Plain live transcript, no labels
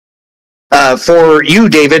for you,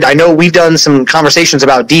 David, I know we've done some conversations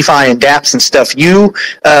about DeFi and dApps and stuff.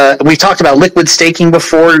 We've talked about liquid staking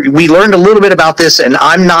before. We learned a little bit about this, and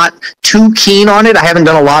I'm not too keen on it. I haven't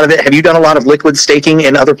done a lot of it. Have you done a lot of liquid staking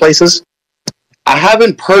in other places? I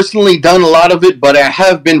haven't personally done a lot of it, but I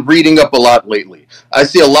have been reading up a lot lately. I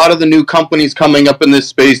see a lot of the new companies coming up in this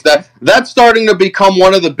space that's starting to become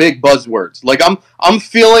one of the big buzzwords. Like I'm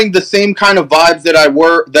feeling the same kind of vibes that I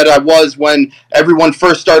was when everyone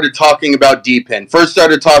first started talking about DPIN, first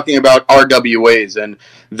started talking about RWAs, and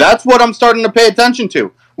that's what I'm starting to pay attention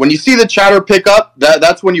to. When you see the chatter pick up,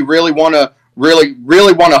 that's when you really want to really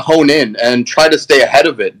want to hone in and try to stay ahead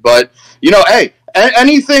of it. But hey,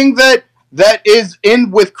 anything that is in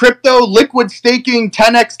with crypto, liquid staking,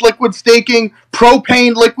 10x liquid staking,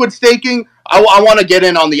 propane liquid staking, I want to get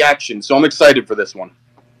in on the action. So I'm excited for this one.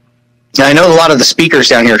 Yeah, I know a lot of the speakers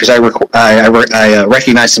down here because I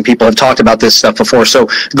recognize some people have talked about this stuff before. So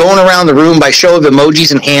going around the room by show of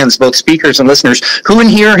emojis and hands, both speakers and listeners, who in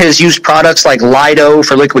here has used products like Lido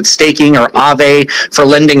for liquid staking or Aave for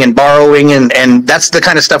lending and borrowing? And that's the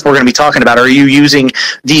kind of stuff we're going to be talking about. Are you using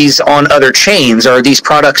these on other chains? Or are these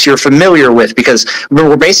products you're familiar with? Because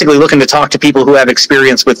we're basically looking to talk to people who have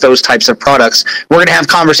experience with those types of products. We're going to have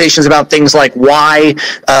conversations about things like why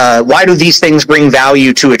do these things bring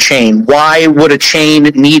value to a chain? Why would a chain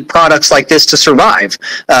need products like this to survive?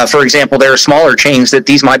 For example, there are smaller chains that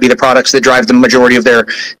these might be the products that drive the majority of their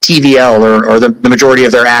TVL or the majority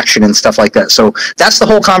of their action and stuff like that. So that's the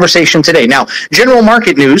whole conversation today. Now, general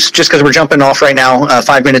market news, just because we're jumping off right now,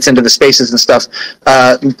 5 minutes into the spaces and stuff,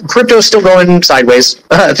 crypto is still going sideways.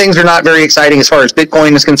 Things are not very exciting as far as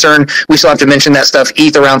Bitcoin is concerned. We still have to mention that stuff.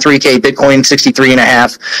 ETH around 3K, Bitcoin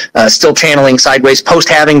 63.5, still channeling sideways.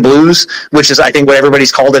 Post-halving blues, which is, I think, what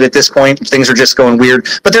everybody's called it at this point. Things are just going weird,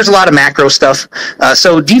 but there's a lot of macro stuff.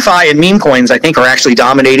 So DeFi and meme coins, I think, are actually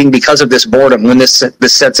dominating because of this boredom when this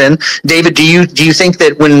sets in. David, do you think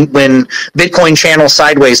that when Bitcoin channels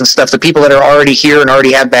sideways and stuff, the people that are already here and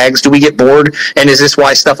already have bags, do we get bored? And is this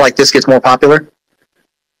why stuff like this gets more popular?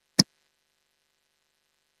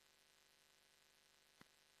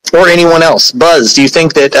 Or anyone else? Buzz, do you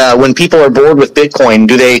think that when people are bored with Bitcoin,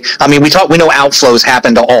 we know outflows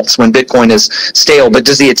happen to alts when Bitcoin is stale, but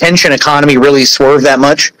does the attention economy really swerve that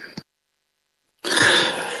much?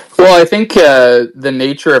 Well, I think the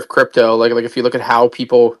nature of crypto, like if you look at how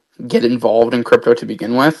people get involved in crypto to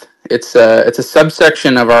begin with, it's a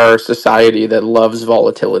subsection of our society that loves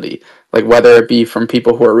volatility. Like whether it be from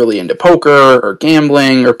people who are really into poker or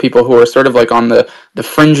gambling, or people who are sort of like on the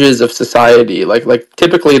fringes of society. Like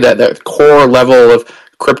typically that core level of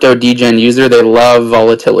crypto degen user, they love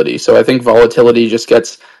volatility. So I think volatility just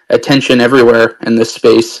gets attention everywhere in this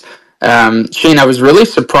space. Shane, I was really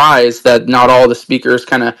surprised that not all the speakers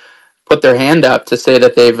kind of put their hand up to say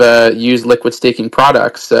that they've used liquid staking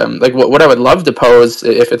products. Like what I would love to pose,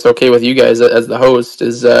 if it's okay with you guys as the host,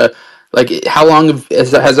 is like how long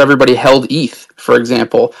has everybody held ETH, for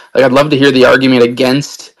example? Like I'd love to hear the argument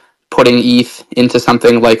against putting ETH into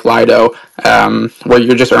something like Lido, where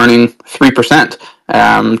you're just earning 3%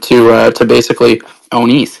 to basically own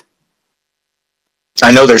ETH.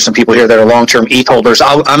 I know there's some people here that are long-term ETH holders.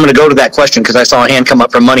 I'm going to go to that question because I saw a hand come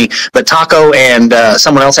up from Money, but Taco and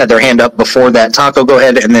someone else had their hand up before that. Taco, go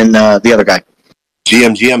ahead, and then the other guy.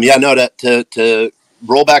 GM. Yeah, no, to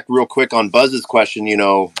roll back real quick on Buzz's question,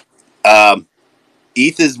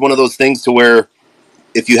 ETH is one of those things to where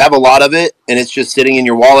if you have a lot of it and it's just sitting in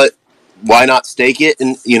your wallet, why not stake it?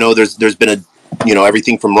 And, there's been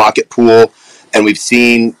everything from Rocket Pool, and we've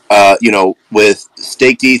seen, with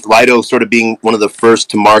staked ETH, Lido sort of being one of the first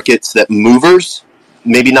to markets that movers,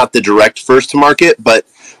 maybe not the direct first to market, but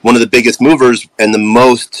one of the biggest movers and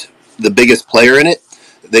the biggest player in it.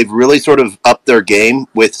 They've really sort of upped their game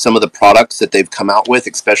with some of the products that they've come out with,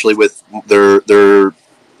 especially with their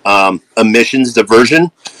emissions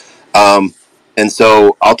diversion. And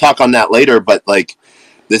so I'll talk on that later, but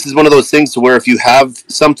this is one of those things to where if you have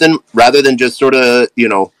something, rather than just sort of,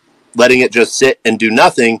 letting it just sit and do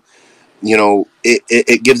nothing,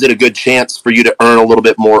 it gives it a good chance for you to earn a little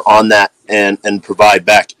bit more on that and provide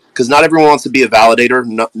back. Because not everyone wants to be a validator.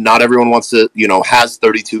 Not everyone wants to, has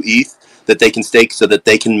 32 ETH that they can stake so that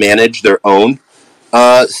they can manage their own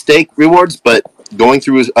stake rewards. But going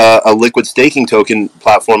through a liquid staking token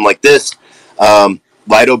platform like this,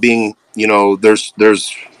 Lido being, there's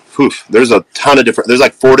a ton of different, there's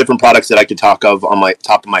like 4 different products that I could talk of on my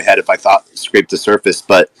top of my head if I scraped the surface,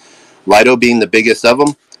 but Lido being the biggest of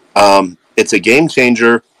them, it's a game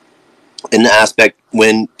changer in the aspect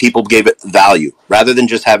when people gave it value. Rather than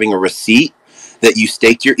just having a receipt that you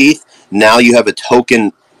staked your ETH, now you have a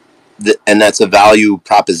token and that's a value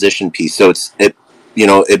proposition piece. So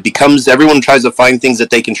it becomes, everyone tries to find things that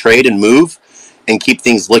they can trade and move and keep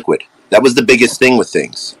things liquid. That was the biggest thing with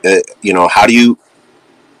things. How do you,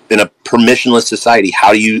 in a permissionless society,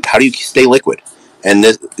 how do you stay liquid? And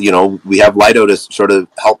this, we have Lido to sort of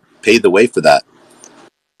help pave the way for that.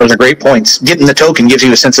 Those are great points. Getting the token gives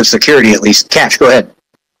you a sense of security, at least. Cash, go ahead.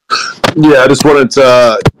 Yeah, I just wanted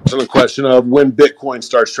to answer the question of when Bitcoin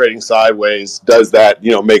starts trading sideways, does that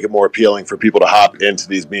make it more appealing for people to hop into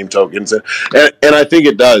these meme tokens? And I think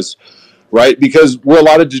it does, right? Because we're a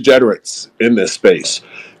lot of degenerates in this space.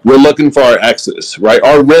 We're looking for our X's, right?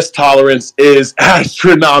 Our risk tolerance is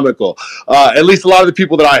astronomical. At least a lot of the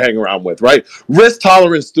people that I hang around with, right? Risk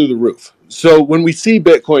tolerance through the roof. So when we see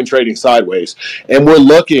Bitcoin trading sideways and we're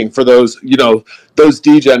looking for those, those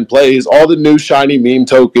degen plays, all the new shiny meme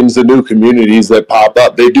tokens, the new communities that pop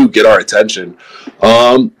up, they do get our attention.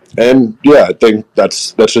 And yeah, I think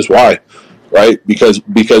that's just why, right? Because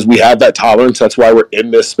we have that tolerance. That's why we're in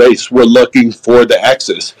this space. We're looking for the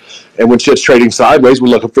X's. And when shit's trading sideways, we're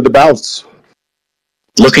looking for the bounce.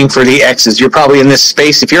 Looking for the X's. You're probably in this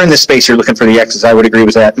space. If you're in this space, you're looking for the X's. I would agree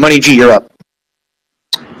with that. Money G, you're up.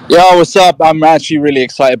 Yo, what's up? I'm actually really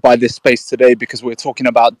excited by this space today because we're talking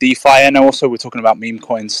about DeFi and also we're talking about meme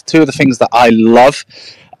coins. Two of the things that I love.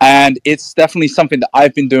 And it's definitely something that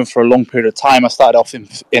I've been doing for a long period of time. I started off in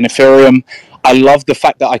Ethereum. I love the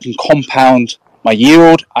fact that I can compound my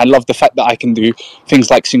yield. I love the fact that I can do things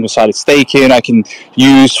like single-sided staking. I can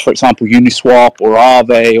use, for example, Uniswap or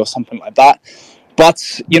Aave or something like that. But,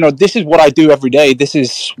 this is what I do every day. This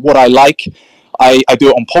is what I like. I do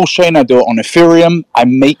it on Pulse Chain. I do it on Ethereum. I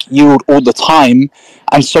make yield all the time.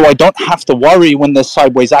 And so I don't have to worry when there's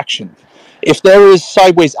sideways action. If there is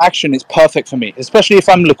sideways action, it's perfect for me, especially if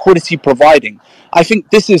I'm liquidity providing. I think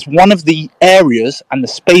this is one of the areas and the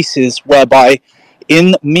spaces whereby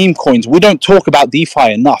in meme coins, we don't talk about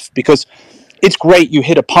DeFi enough because it's great you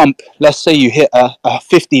hit a pump. Let's say you hit a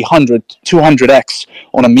 50, 100, 200x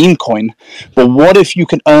on a meme coin. But what if you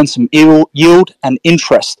can earn some yield and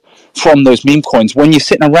interest from those meme coins when you're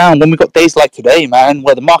sitting around, when we've got days like today, man,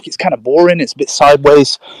 where the market's kind of boring, it's a bit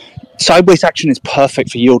sideways. Sideways action is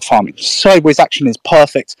perfect for yield farming. Sideways action is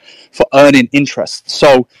perfect for earning interest.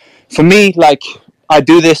 So for me, I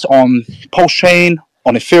do this on Pulse Chain,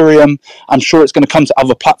 on Ethereum. I'm sure it's going to come to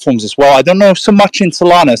other platforms as well. I don't know so much in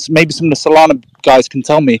Solana. So maybe some of the Solana guys can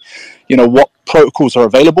tell me, what protocols are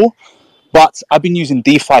available. But I've been using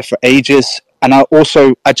DeFi for ages. And I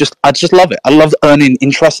just love it. I love earning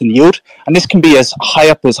interest and yield. And this can be as high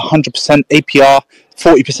up as 100% APR,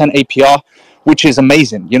 40% APR, which is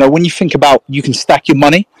amazing. When you think about you can stack your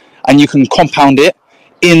money and you can compound it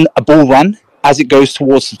in a bull run as it goes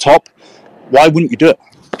towards the top, why wouldn't you do it?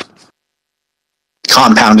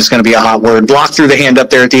 Compound is going to be a hot word. Block threw the hand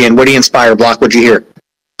up there at the end. What do you inspire, Block? What'd you hear?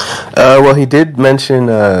 Well, he did mention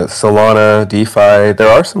Solana, DeFi. There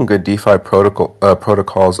are some good DeFi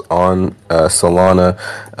protocols on Solana.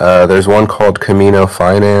 There's one called K9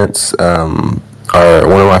 Finance.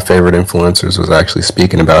 One of my favorite influencers was actually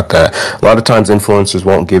speaking about that. A lot of times influencers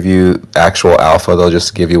won't give you actual alpha. They'll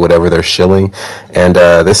just give you whatever they're shilling. And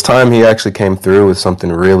this time he actually came through with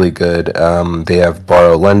something really good. They have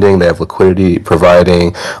borrow lending. They have liquidity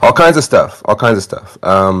providing. All kinds of stuff.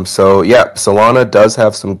 So yeah, Solana does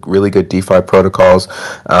have some really good DeFi protocols.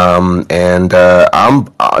 I'm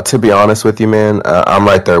to be honest with you, man, I'm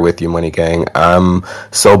right there with you, Money Gang. I'm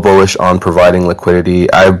so bullish on providing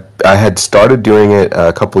liquidity. I had started doing it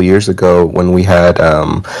a couple years ago when we had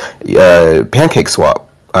Pancake Swap.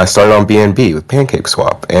 I started on BNB with Pancake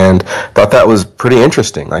Swap and thought that was pretty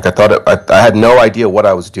interesting. I had no idea what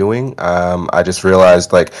I was doing. I just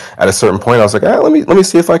realized at a certain point I was like, let me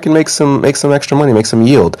see if I can make some extra money, make some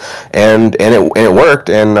yield, and it worked.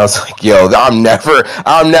 And I was like, yo, I'm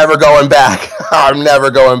never going back. I'm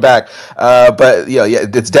never going back. But yeah,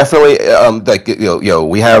 it's definitely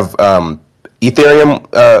we have.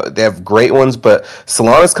 Ethereum, they have great ones, but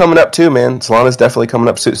Solana's coming up too, man. Solana's definitely coming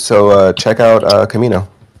up too. So check out K9.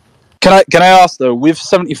 Can I ask though, with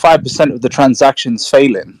 75% of the transactions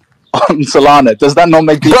failing on Solana, does that not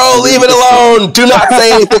make Bro, leave it alone. Do not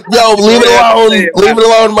say anything. Yo, leave it alone. Leave it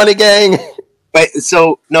alone, Money Gang. But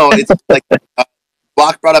so no, it's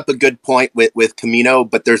Block brought up a good point with Camino,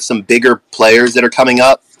 but there's some bigger players that are coming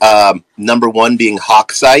up. Number one being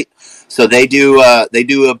Hawksite. So they do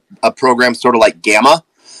a program sort of like Gamma,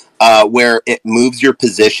 where it moves your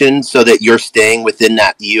position so that you're staying within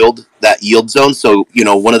that yield zone. So,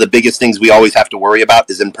 one of the biggest things we always have to worry about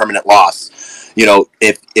is impermanent loss.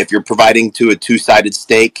 If you're providing to a two-sided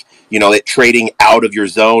stake, it trading out of your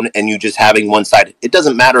zone and you just having one side, it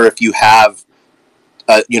doesn't matter if you have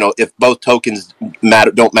if both tokens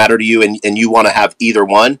don't matter to you and you want to have either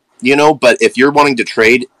one, but if you're wanting to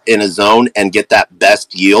trade in a zone and get that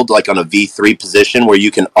best yield, like on a V3 position where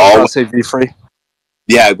you can always say V3.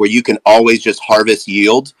 Yeah, where you can always just harvest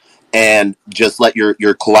yield and just let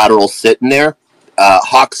your collateral sit in there.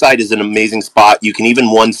 Hawkside is an amazing spot. You can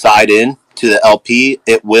even one side in to the LP.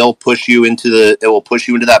 It will push you into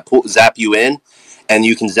that pool, zap you in, and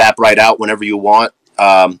you can zap right out whenever you want.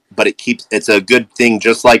 But it's a good thing,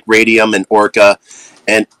 just like Radium and Orca.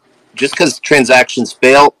 And just because transactions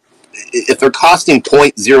fail, if they're costing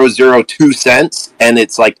 0.002 cents and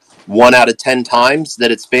it's like 1 out of 10 times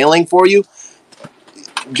that it's failing for you,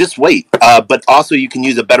 just wait. But also you can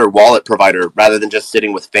use a better wallet provider rather than just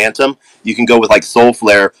sitting with Phantom. You can go with like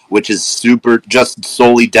Soulflare, which is just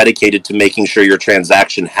solely dedicated to making sure your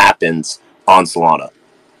transaction happens on Solana.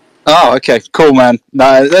 Oh, okay, cool, man.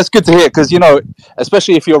 No, that's good to hear because,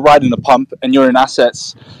 especially if you're riding the pump and you're in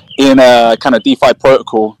assets in a kind of DeFi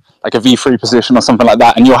protocol, like a V3 position or something like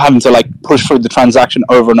that, and you're having to like push through the transaction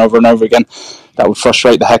over and over and over again, that would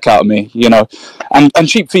frustrate the heck out of me, And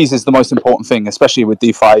cheap fees is the most important thing, especially with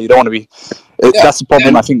DeFi. You don't want to be. That's the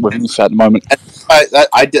problem I think with DeFi at the moment.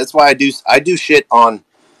 That's why I do shit on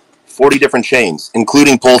 40 different chains,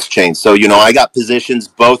 including Pulse chains. So I got positions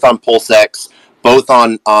both on PulseX, both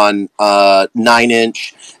on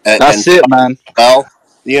 9inch. That's it, man. Well,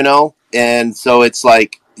 and so it's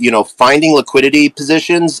like, finding liquidity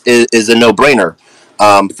positions is a no-brainer.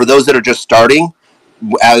 For those that are just starting,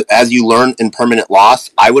 as you learn in permanent loss,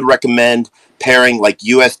 I would recommend pairing like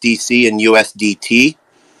USDC and USDT.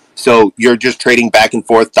 So you're just trading back and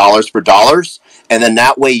forth dollars for dollars. And then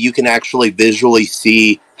that way you can actually visually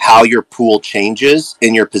see how your pool changes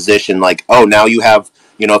in your position. Like, oh, now you have,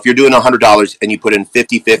 if you're doing $100 and you put in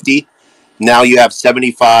 50-50, now you have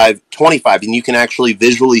 75-25, and you can actually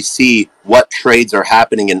visually see what trades are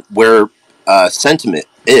happening and where sentiment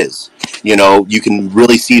is. You can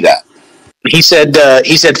really see that. He said,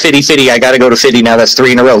 Fitty, I got to go to Fitty now. That's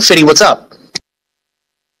 3 in a row. Fitty, what's up?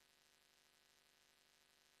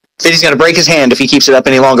 Fitty's going to break his hand if he keeps it up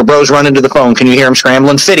any longer. Bro's running to the phone. Can you hear him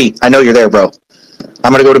scrambling? Fitty, I know you're there, bro.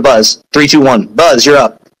 I'm going to go to Buzz. 3, 2, 1. Buzz, you're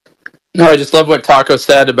up. No, I just love what Taco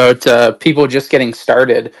said about people just getting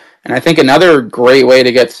started. And I think another great way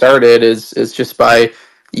to get started is just by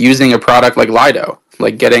using a product like Lido,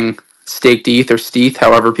 like getting staked ETH or Steth,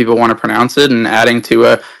 however people want to pronounce it, and adding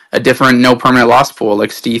to a different no permanent loss pool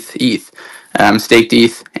like Steth ETH, staked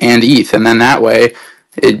ETH and ETH. And then that way,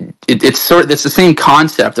 it's the same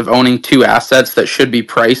concept of owning two assets that should be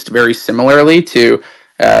priced very similarly to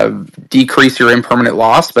decrease your impermanent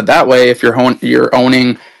loss. But that way, if you're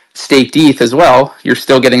owning staked ETH as well, you're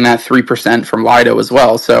still getting that 3% from Lido as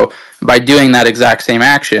well. So by doing that exact same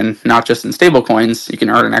action, not just in stablecoins, you can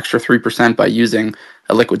earn an extra 3% by using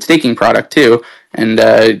a liquid staking product too, and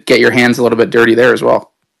get your hands a little bit dirty there as well.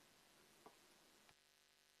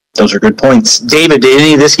 Those are good points. David, did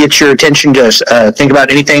any of this get your attention to think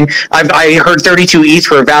about anything? I heard 32 ETH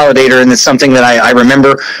for a validator, and it's something that I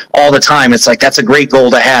remember all the time. It's like, that's a great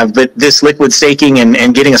goal to have, but this liquid staking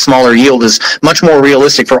and getting a smaller yield is much more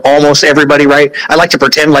realistic for almost everybody, right? I like to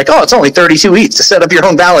pretend like, oh, it's only 32 ETH to set up your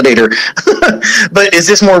own validator. But is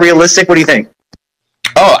this more realistic? What do you think?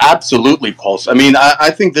 Oh, absolutely, Pulse. I mean, I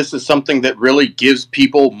think this is something that really gives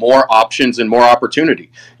people more options and more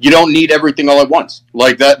opportunity. You don't need everything all at once.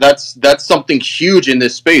 Like that's something huge in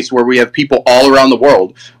this space where we have people all around the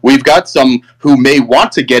world. We've got some who may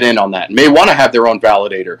want to get in on that, may want to have their own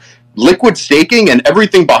validator. Liquid staking and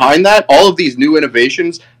everything behind that, all of these new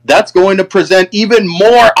innovations, that's going to present even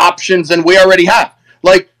more options than we already have.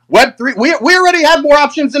 Like Web3, we already have more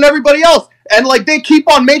options than everybody else. And, like, they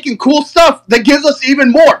keep on making cool stuff that gives us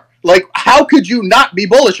even more. Like, how could you not be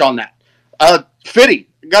bullish on that? Fitty,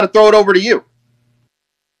 got to throw it over to you.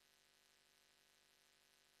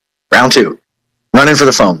 Round 2. Running for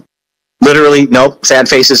the phone. Literally, nope, sad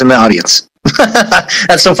faces in the audience.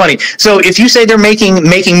 That's so funny. So if you say they're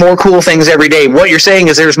making more cool things every day, what you're saying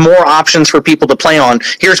is there's more options for people to play on.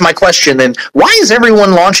 Here's my question then. Why is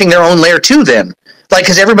everyone launching their own layer 2 then? Like,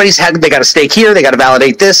 because they got to stake here, they got to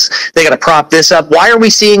validate this, they got to prop this up. Why are we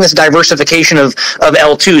seeing this diversification of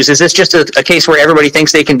L2s? Is this just a case where everybody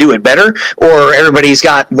thinks they can do it better, or everybody's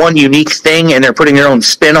got one unique thing and they're putting their own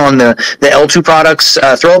spin on the L2 products?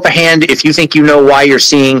 Throw up a hand if you think you know why you're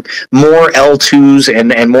seeing more L2s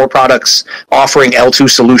and more products offering L2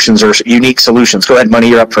 solutions or unique solutions. Go ahead, Money,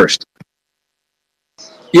 you're up first.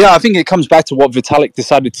 Yeah, I think it comes back to what Vitalik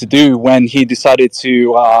decided to do when he decided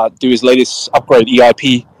to do his latest upgrade,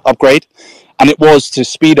 EIP upgrade, and it was to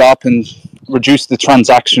speed up and reduce the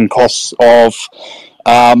transaction costs of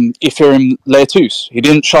Ethereum layer 2s. He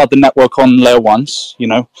didn't shard the network on layer 1s. You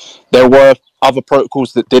know, there were other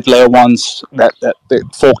protocols that did layer 1s, that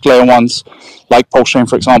forked layer 1s, like Pulse-Chain,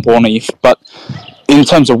 for example, on ETH. But in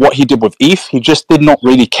terms of what he did with ETH, he just did not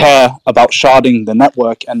really care about sharding the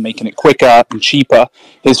network and making it quicker and cheaper.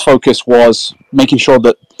 His focus was making sure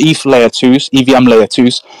that ETH layer 2s, EVM layer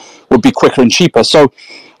 2s, would be quicker and cheaper. So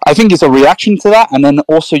I think it's a reaction to that. And then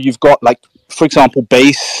also you've got, like, for example,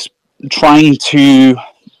 Base trying to,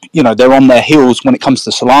 you know, they're on their heels when it comes to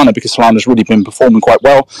Solana, because Solana's really been performing quite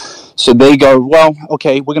well. So they go, well,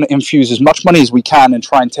 okay, we're going to infuse as much money as we can and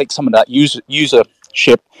try and take some of that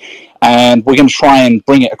usership, and we're going to try and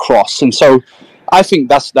bring it across. And so I think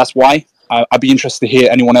that's why. I'd be interested to hear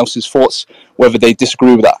anyone else's thoughts, whether they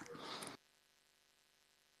disagree with that.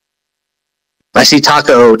 I see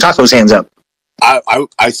Taco's hands up.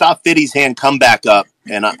 I saw Fiddy's hand come back up,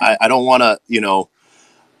 and I don't want to, you know,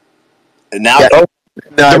 now. Yeah.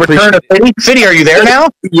 The return of Fiddy. Fiddy, are you there now?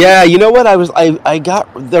 Yeah, you know what?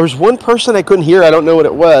 There was one person I couldn't hear. I don't know what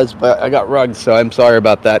it was, but I got rugged, so I'm sorry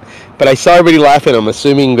about that. But I saw everybody laughing. I'm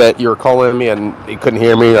assuming that you were calling me and you couldn't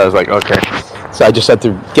hear me. I was like, okay. So I just had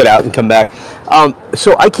to get out and come back.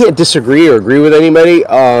 So I can't disagree or agree with anybody.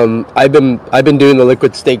 I've been doing the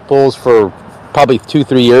liquid stake pools for probably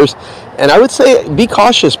 2-3 years, and I would say be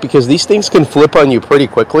cautious, because these things can flip on you pretty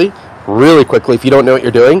quickly, really quickly, if you don't know what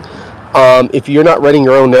you're doing. If you're not running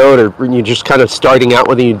your own node, or you're just kind of starting out,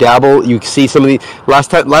 whether you dabble, you see some of the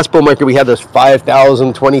last bull market we had those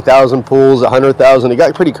 5,000, 20,000 pools, 100,000. It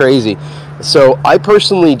got pretty crazy. So I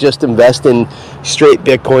personally just invest in straight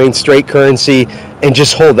Bitcoin, straight currency, and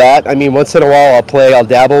just hold that. I mean, once in a while I'll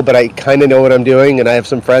dabble, but I kind of know what I'm doing, and I have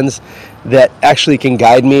some friends that actually can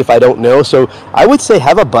guide me if I don't know. So I would say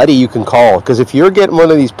have a buddy you can call, because if you're getting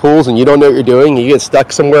one of these pools and you don't know what you're doing, and you get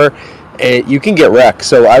stuck somewhere, you can get wrecked.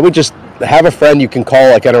 So I would just have a friend you can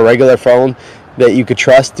call, like on a regular phone, that you could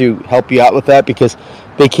trust to help you out with that, because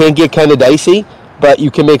they can get kind of dicey, but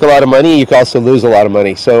you can make a lot of money. You can also lose a lot of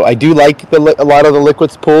money. So I do like a lot of the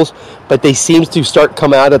liquids pools, but they seem to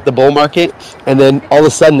come out at the bull market, and then all of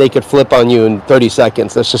a sudden they could flip on you in 30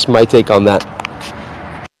 seconds. That's just my take on that.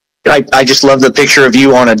 I just love the picture of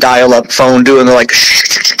you on a dial-up phone doing the like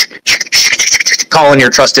calling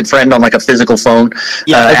your trusted friend on like a physical phone.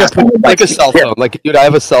 Yeah, like a cell phone. Like, dude, I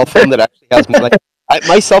have a cell phone that actually has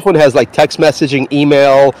my cell phone has like text messaging,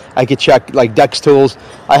 email. I could check like Dex tools.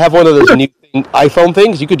 I have one of those new iPhone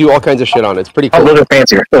things. You could do all kinds of shit on it. It's pretty cool. A little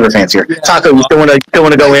fancier. Yeah. Taco, you still want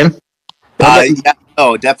to go in? Yeah.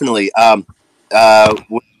 Oh, definitely.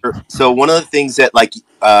 So one of the things that like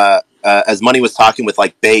as Money was talking with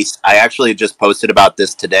like Base, I actually just posted about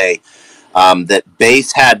this today. That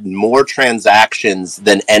Base had more transactions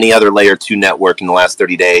than any other layer 2 network in the last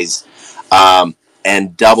 30 days,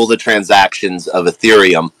 and double the transactions of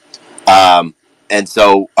Ethereum. And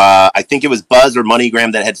so I think it was Buzz or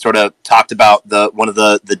MoneyGram that had sort of talked about one of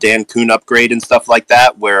the Dan Kuhn upgrade and stuff like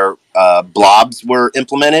that, where blobs were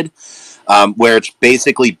implemented, where it's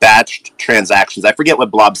basically batched transactions. I forget what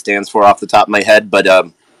blob stands for off the top of my head, but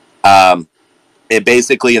it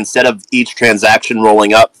basically, instead of each transaction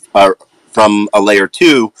rolling up from a layer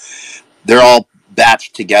 2, they're all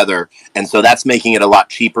batched together, and so that's making it a lot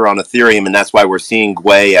cheaper on Ethereum, and that's why we're seeing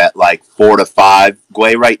Gwei at like 4 to 5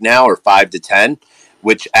 Gwei right now, or 5 to 10,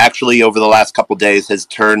 which actually over the last couple days has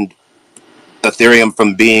turned Ethereum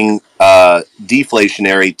from being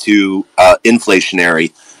deflationary to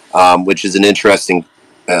inflationary, which is an interesting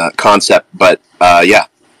concept. But yeah,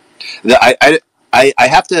 I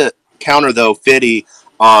have to counter though Fiddy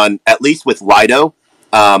on, at least with Lido,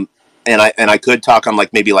 and I could talk on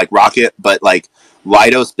like maybe like Rocket, but like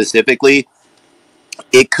Lido specifically,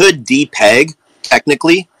 it could depeg.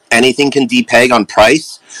 Technically anything can depeg on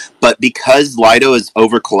price, but because Lido is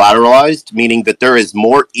over collateralized, meaning that there is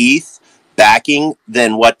more ETH backing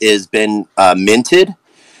than what has been minted,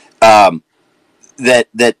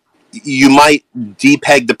 that you might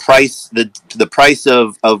depeg the price, the price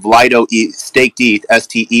of Lido staked ETH,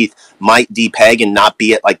 ST ETH might depeg and not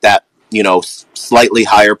be at like that, you know, slightly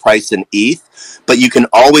higher price than ETH, but you can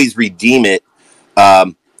always redeem it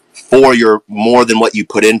for your more than what you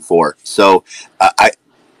put in for. So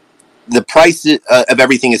the price of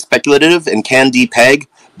everything is speculative and can depeg,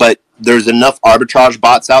 but there's enough arbitrage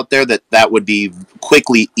bots out there that would be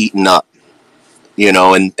quickly eaten up, you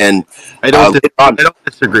know. And I don't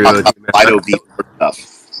disagree with you, man.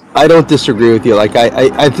 I don't disagree with you. Like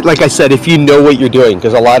I said, if you know what you're doing,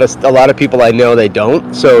 because a lot of people I know, they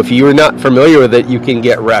don't. So if you're not familiar with it, you can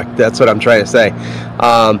get wrecked. That's what I'm trying to say.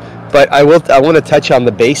 But I want to touch on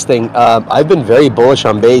the base thing. I've been very bullish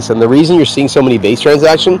on base, and the reason you're seeing so many base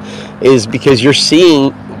transactions is because you're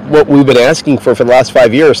seeing what we've been asking for the last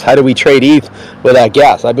 5 years. How do we trade ETH without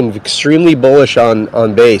gas? I've been extremely bullish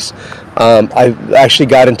on base. I actually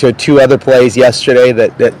got into 2 other plays yesterday.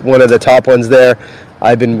 That one of the top ones there.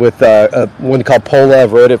 I've been with one called Pola.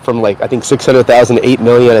 I've rode it from I think 600,000 to 8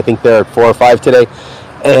 million. I think they're at 4 or 5 today.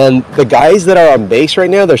 And the guys that are on base right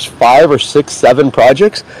now, there's 5 or 6, 7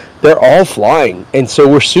 projects. They're all flying, and so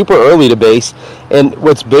we're super early to base. And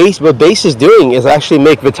what base is doing is actually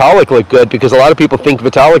make Vitalik look good, because a lot of people think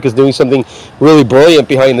Vitalik is doing something really brilliant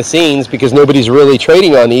behind the scenes because nobody's really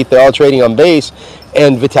trading on ETH. They're all trading on base,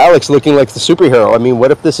 and Vitalik's looking like the superhero. I mean,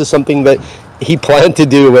 what if this is something that he planned to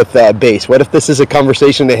do with base? What if this is a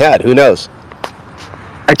conversation they had? Who knows?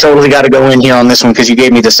 I totally got to go in here on this one because you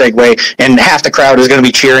gave me the segue, and half the crowd is going to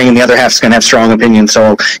be cheering and the other half is going to have strong opinions,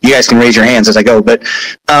 so you guys can raise your hands as I go. But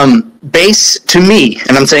base, to me,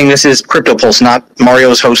 and I'm saying this is CryptoPulse, not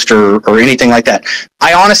Mario's host or anything like that,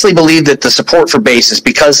 I honestly believe that the support for base is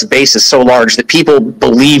because base is so large that people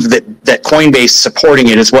believe that Coinbase supporting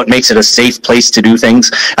it is what makes it a safe place to do things.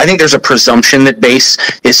 I think there's a presumption that base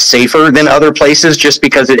is safer than other places just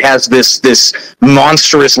because it has this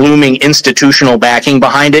monstrous looming institutional backing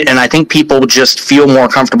behind it, and I think people just feel more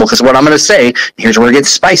comfortable, because what I'm going to say, here's where it gets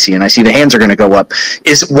spicy, and I see the hands are going to go up,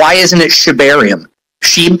 is why isn't it Shibarium?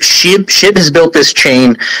 Shib has built this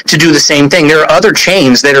chain to do the same thing. There are other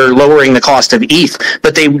chains that are lowering the cost of ETH,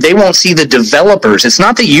 but they won't see the developers. It's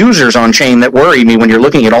not the users on chain that worry me when you're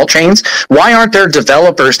looking at all chains. Why aren't there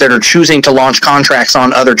developers that are choosing to launch contracts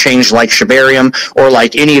on other chains like Shibarium or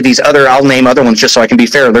like any of these other, I'll name other ones just so I can be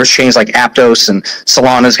fair. There's chains like Aptos, and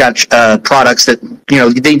Solana's got products that,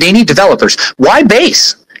 they need developers. Why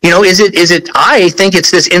base? Is it, I think it's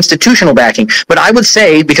this institutional backing, but I would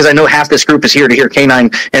say, because I know half this group is here to hear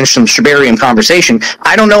K9 and some Shibarium conversation,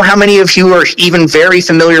 I don't know how many of you are even very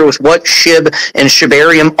familiar with what Shib and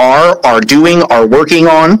Shibarium are doing, are working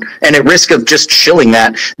on, and at risk of just shilling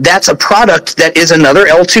that. That's a product that is another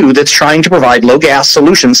L2 that's trying to provide low gas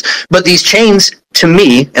solutions, but these chains, to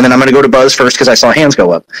me, and then I'm going to go to Buzz first because I saw hands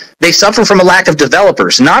go up, they suffer from a lack of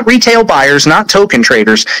developers, not retail buyers, not token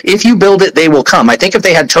traders. If you build it, they will come. I think if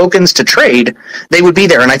they had tokens to trade, they would be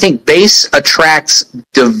there. And I think base attracts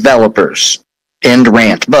developers. End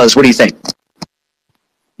rant. Buzz, what do you think?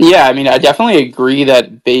 Yeah, I mean, I definitely agree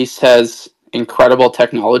that base has incredible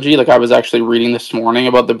technology. Like, I was actually reading this morning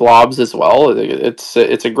about the blobs as well. It's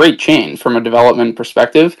a great chain from a development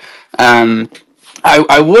perspective.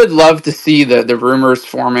 I would love to see the rumors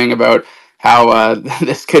forming about how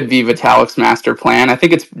this could be Vitalik's master plan. I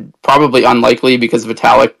think it's probably unlikely because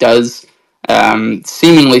Vitalik does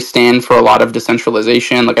seemingly stand for a lot of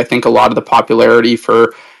decentralization. Like, I think a lot of the popularity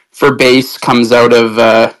for base comes out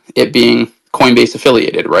of it being Coinbase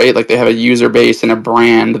affiliated, right? Like, they have a user base and a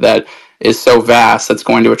brand that is so vast that's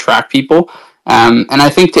going to attract people. And I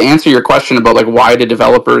think to answer your question about like why do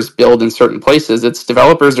developers build in certain places, it's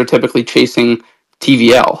developers are typically chasing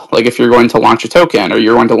TVL. Like, if you're going to launch a token or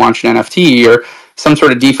you're going to launch an NFT or some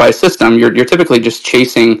sort of DeFi system, you're typically just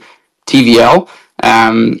chasing TVL.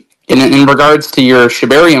 In regards to your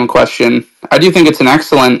Shibarium question, I do think it's an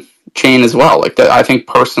excellent chain as well. Like, I think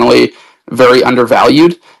personally very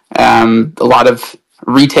undervalued. A lot of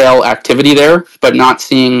retail activity there, but not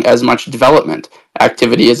seeing as much development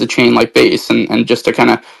activity as a chain like Base. And just to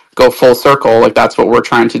kind of go full circle, like, that's what we're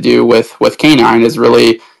trying to do with K9, is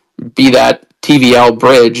really be that TVL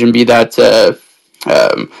bridge and be that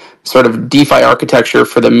sort of DeFi architecture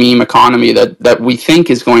for the meme economy that we think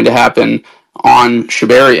is going to happen on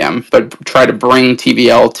Shibarium, but try to bring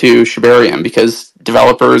TVL to Shibarium because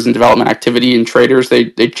developers and development activity and traders,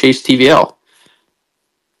 they chase TVL.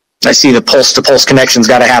 I see the pulse-to-pulse connection's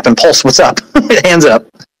got to happen. Pulse, what's up? Hands up.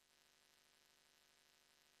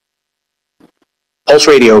 Pulse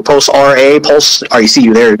Radio, Pulse RA, Pulse. I see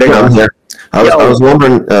you there. I was there. I was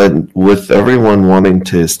wondering, with everyone wanting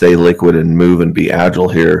to stay liquid and move and be agile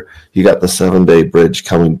here, you got the 7-day bridge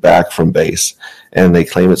coming back from Base, and they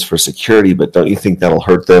claim it's for security, but don't you think that'll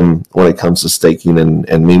hurt them when it comes to staking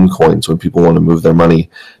and meme coins when people want to move their money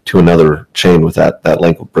to another chain with that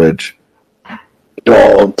link of bridge?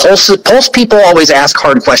 Well, Pulse people always ask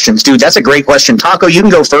hard questions. Dude, that's a great question. Taco, you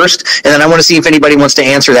can go first, and then I want to see if anybody wants to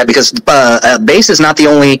answer that, because Base is not the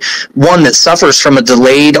only one that suffers from a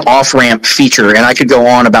delayed off-ramp feature, and I could go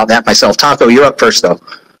on about that myself. Taco, you're up first, though.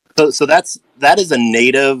 So that is a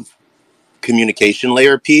native communication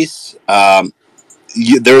layer piece.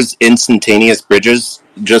 There's instantaneous bridges,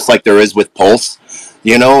 just like there is with Pulse,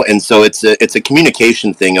 and so it's a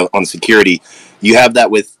communication thing on security. You have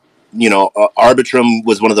that with Arbitrum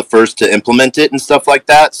was one of the first to implement it and stuff like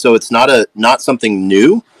that. So it's not something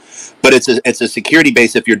new, but it's a security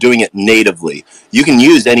base if you're doing it natively. You can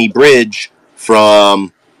use any bridge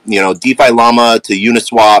from DeFi Llama to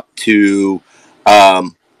Uniswap to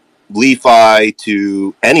LeFi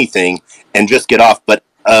to anything and just get off,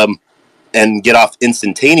 and get off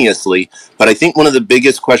instantaneously. But I think one of the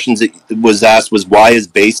biggest questions that was asked was, why is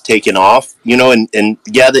Base taken off? And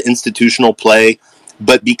yeah, the institutional play,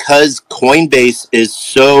 but because Coinbase is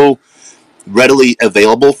so readily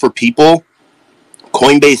available for people,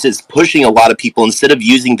 Coinbase is pushing a lot of people, instead of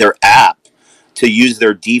using their app, to use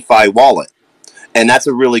their DeFi wallet. And that's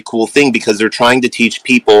a really cool thing, because they're trying to teach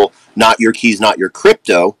people, not your keys, not your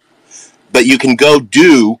crypto, but you can go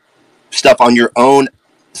do stuff on your own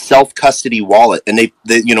self-custody wallet. And they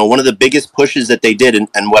one of the biggest pushes that they did,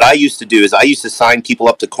 and what I used to do is I used to sign people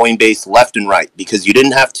up to Coinbase left and right, because you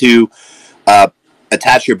didn't have to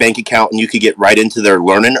attach your bank account and you could get right into their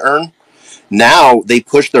Learn and Earn. Now they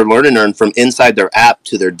push their Learn and Earn from inside their app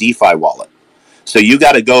to their DeFi wallet. So you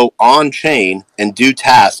got to go on chain and do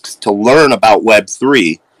tasks to learn about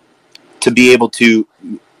Web3 to be able to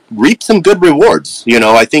reap some good rewards.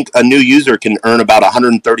 I think a new user can earn about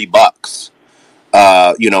 $130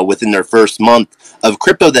 within their first month of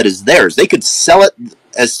crypto that is theirs. They could sell it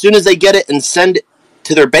as soon as they get it and send it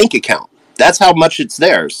to their bank account. That's how much it's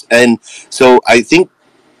theirs. And so I think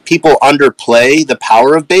people underplay the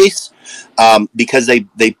power of Base because they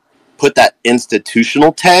put that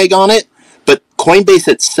institutional tag on it. But Coinbase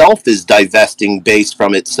itself is divesting Base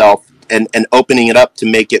from itself and opening it up to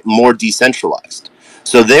make it more decentralized.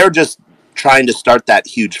 So they're just trying to start that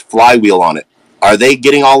huge flywheel on it. Are they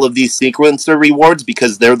getting all of these sequencer rewards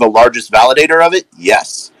because they're the largest validator of it?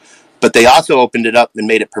 Yes. But they also opened it up and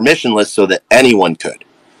made it permissionless so that anyone could.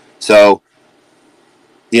 So,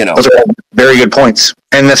 Those are very good points.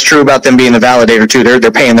 And that's true about them being the validator too.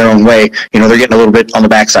 They're paying their own way. They're getting a little bit on the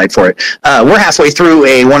backside for it. We're halfway through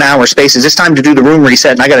a 1 hour spaces. It's time to do the room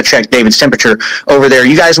reset, and I got to check David's temperature over there.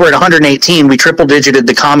 You guys were at 118. We triple digited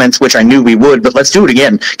the comments, which I knew we would, but let's do it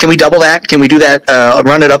again. Can we double that? Can we do that?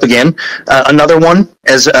 Run it up again. Another one,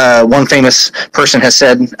 as one famous person has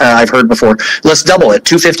said, I've heard before. Let's double it,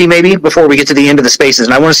 250 maybe, before we get to the end of the spaces.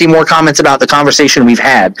 And I want to see more comments about the conversation we've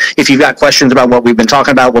had. If you've got questions about what we've been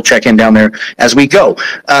talking about, we'll check in down there as we go.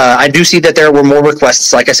 I do see that there were more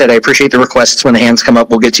requests. Like I said, I appreciate the requests. When the hands come up,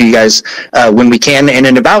 we'll get to you guys when we can. And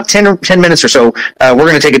in about 10 minutes or so, we're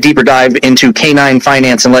going to take a deeper dive into K9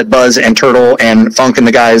 Finance and let Buzz and Turtle and Funk and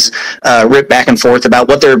the guys rip back and forth about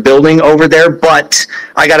what they're building over there. But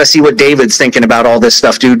I got to see what David's thinking about all this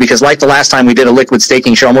stuff, dude, because like the last time we did a liquid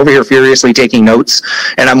staking show, I'm over here furiously taking notes,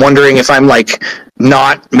 and I'm wondering if I'm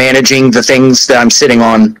not managing the things that I'm sitting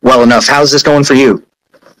on well enough. How's this going for you?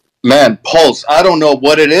 Man, Pulse, I don't know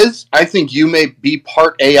what it is. I think you may be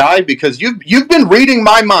part AI, because you've been reading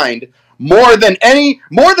my mind more than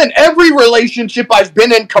every relationship I've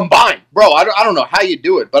been in combined. Bro, I don't know how you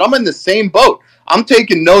do it, but I'm in the same boat. I'm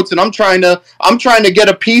taking notes, and I'm trying to get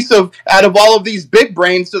a piece out of all of these big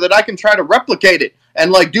brains so that I can try to replicate it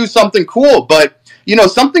and do something cool. But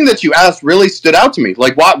something that you asked really stood out to me.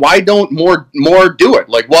 Why don't more do it?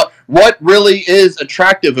 What really is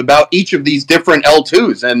attractive about each of these different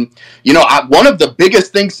L2s? And one of the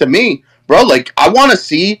biggest things to me, bro, I want to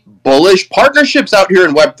see bullish partnerships out here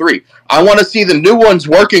in Web3. I want to see the new ones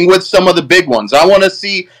working with some of the big ones. I want to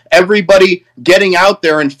see everybody getting out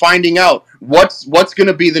there and finding out what's going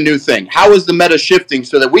to be the new thing. How is the meta shifting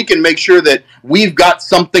so that we can make sure that we've got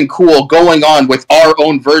something cool going on with our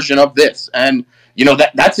own version of this. And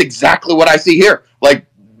that's exactly what I see here.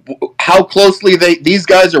 How closely these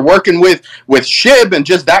guys are working with Shib and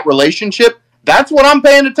just that relationship. That's what I'm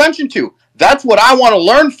paying attention to. That's what I want to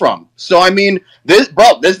learn from. So this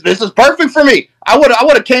is perfect for me. I would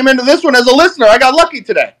have came into this one as a listener. I got lucky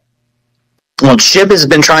today. Well, Shib has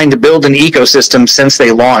been trying to build an ecosystem since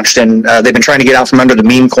they launched, and they've been trying to get out from under the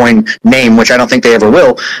meme coin name, which I don't think they ever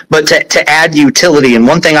will, but to add utility. And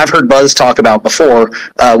one thing I've heard Buzz talk about before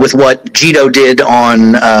with what Jito did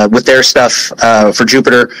on with their stuff for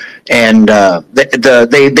Jupiter, and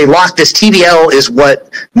they locked this. TVL is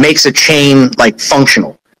what makes a chain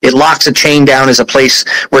functional. It locks a chain down as a place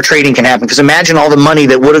where trading can happen. Because imagine all the money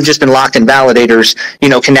that would have just been locked in validators,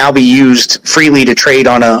 can now be used freely to trade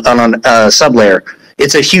on a sub layer.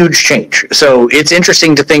 It's a huge change. So it's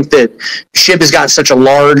interesting to think that Shib has got such a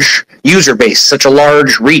large user base, such a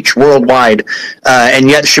large reach worldwide, and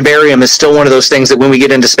yet Shibarium is still one of those things that when we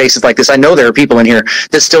get into spaces like this, I know there are people in here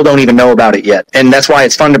that still don't even know about it yet. And that's why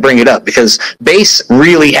it's fun to bring it up, because Base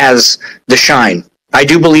really has the shine I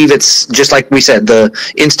do believe it's just like we said, the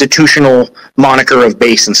institutional moniker of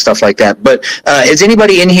base and stuff like that. But is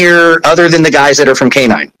anybody in here other than the guys that are from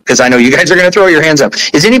K9? Because I know you guys are going to throw your hands up.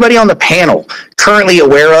 Is anybody on the panel currently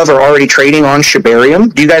aware of or already trading on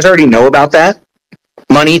Shibarium? Do you guys already know about that?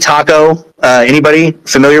 Money, Taco, anybody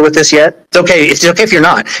familiar with this yet? It's okay. It's okay if you're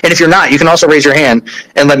not. And if you're not, you can also raise your hand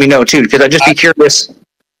and let me know too, because I'd just be curious.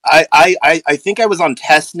 I think I was on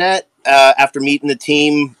testnet after meeting the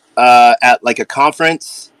team at like a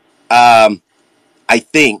conference, I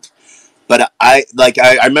think, but I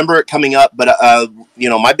remember it coming up, but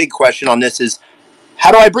my big question on this is,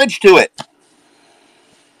 how do I bridge to it?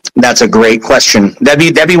 That's a great question.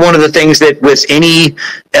 That'd be one of the things that with any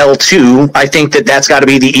L2, I think that's got to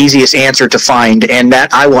be the easiest answer to find, and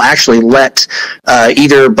that I will actually let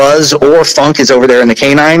either Buzz or Funk is over there in the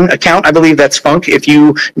K9 account. I believe that's Funk. If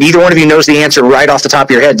neither one of you knows the answer right off the top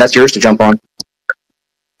of your head, that's yours to jump on.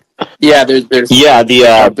 Yeah, there's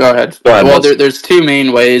go ahead. Well, there's two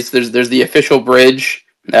main ways. There's the official bridge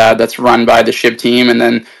that's run by the SHIB team, and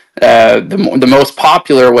then the most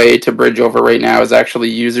popular way to bridge over right now is actually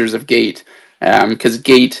users of Gate, because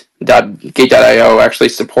Gate.io actually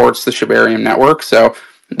supports the Shibarium network. So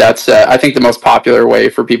that's I think the most popular way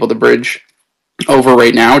for people to bridge over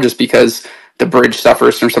right now, just because the bridge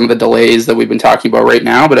suffers from some of the delays that we've been talking about right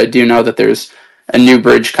now. But I do know that there's a new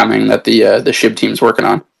bridge coming that the SHIB team's working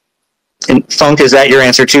on. And Funk, is that your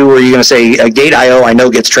answer too? Or are you going to say Gate.io? I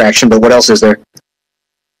know gets traction, but what else is there?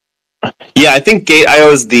 Yeah, I think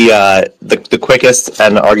Gate.io is the quickest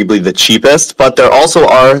and arguably the cheapest, but there also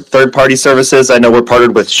are third-party services. I know we're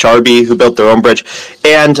partnered with Shibarium, who built their own bridge,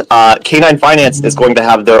 and K9 Finance is going to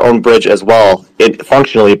have their own bridge as well,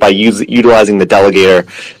 functionally by utilizing the delegator.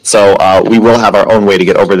 So we will have our own way to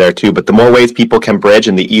get over there too. But the more ways people can bridge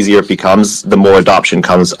and the easier it becomes, the more adoption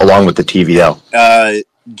comes along with the TVL.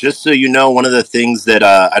 Just so you know, one of the things that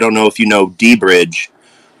I don't know if you know D-Bridge.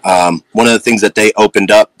 One of the things that they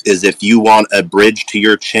opened up is if you want a bridge to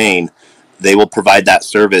your chain, they will provide that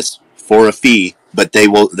service for a fee, but they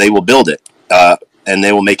will build it and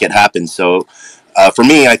they will make it happen. So for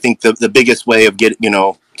me, I think the biggest way of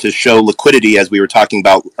to show liquidity, as we were talking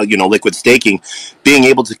about, liquid staking, being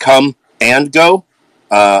able to come and go,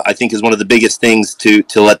 I think is one of the biggest things to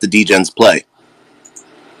let the degens play.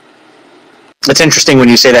 It's interesting when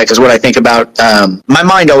you say that, because what I think about, my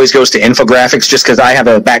mind always goes to infographics, just because I have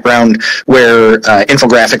a background where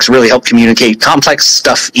infographics really help communicate complex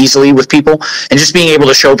stuff easily with people, and just being able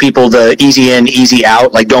to show people the easy in, easy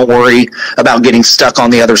out, like don't worry about getting stuck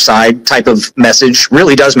on the other side type of message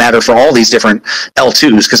really does matter for all these different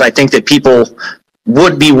L2s, because I think that people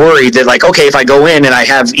would be worried that, like, okay, if I go in and I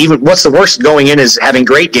have what's the worst going in is having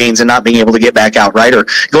great gains and not being able to get back out, right? Or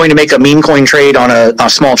going to make a meme coin trade on a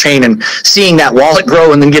small chain and seeing that wallet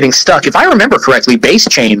grow and then getting stuck. If I remember correctly, Base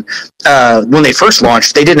Chain, when they first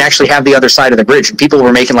launched, they didn't actually have the other side of the bridge. People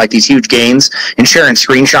were making like these huge gains and sharing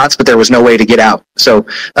screenshots, but there was no way to get out. So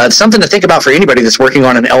something to think about for anybody that's working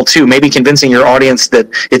on an L2, maybe convincing your audience that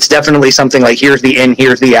it's definitely something like, here's the in,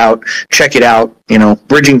 here's the out, check it out.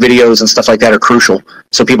 Bridging videos and stuff like that are crucial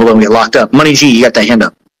so people don't get locked up. Money G, you got that hand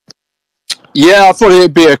up. Yeah, I thought it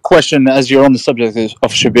would be a question as you're on the subject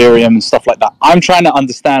of Shibarium and stuff like that. I'm trying to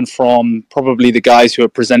understand from probably the guys who are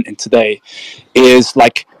presenting today is,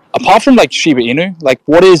 like, apart from like Shiba Inu, like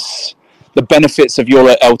what is the benefits of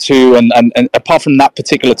your L2 and apart from that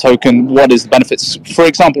particular token, what is the benefits? For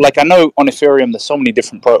example, like I know on Ethereum there's so many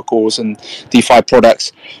different protocols and DeFi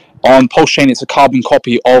products. On Pulse Chain it's a carbon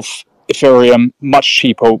copy of Ethereum, much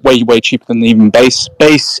cheaper, way cheaper than even Base.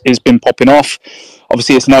 Base has been popping off.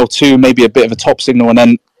 Obviously, it's an L2, maybe a bit of a top signal. And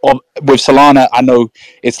then with Solana, I know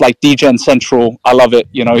it's like degen central. I love it.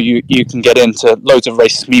 You can get into loads of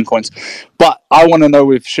racist meme coins. But I want to know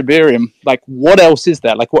with Shibarium, like, what else is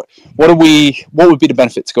there? Like, what would be the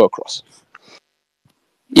benefit to go across?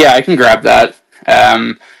 Yeah, I can grab that.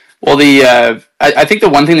 Well, I think the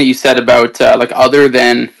one thing that you said about like other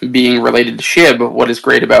than being related to SHIB, what is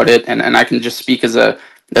great about it, and I can just speak as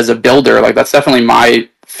a builder, like that's definitely my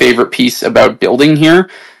favorite piece about building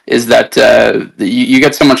here, is that you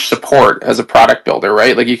get so much support as a product builder,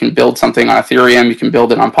 right? Like you can build something on Ethereum, you can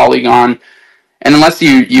build it on Polygon, and unless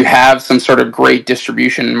you have some sort of great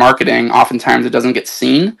distribution and marketing, oftentimes it doesn't get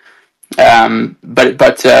seen. But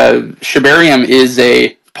Shibarium is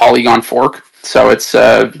a Polygon fork. So it's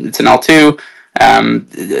an L2.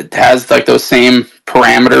 It has like those same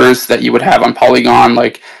parameters that you would have on Polygon,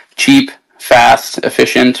 like cheap, fast,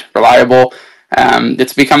 efficient, reliable.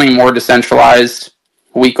 It's becoming more decentralized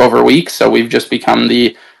week over week. So we've just become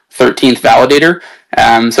the 13th validator.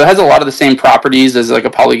 So it has a lot of the same properties as like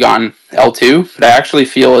a Polygon L2. But I actually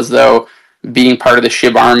feel as though being part of the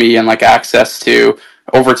SHIB army and like access to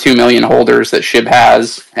over 2 million holders that SHIB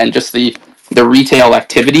has, and just the retail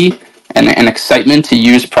activity and excitement to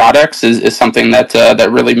use products is something that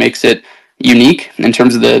really makes it unique in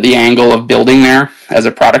terms of the angle of building there as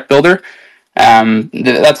a product builder.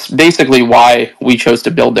 That's basically why we chose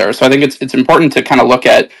to build there. So I think it's important to kind of look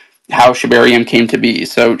at how Shibarium came to be.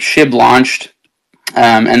 So SHIB launched,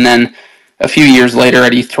 and then a few years later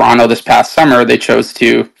at ETH Toronto this past summer, they chose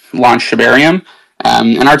to launch Shibarium.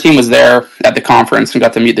 And our team was there at the conference and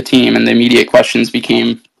got to meet the team. And the immediate questions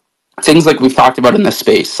became things like we've talked about in this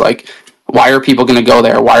space, like why are people going to go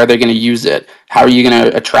there? Why are they going to use it? How are you going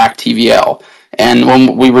to attract TVL? And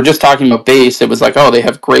when we were just talking about Base, it was like, oh, they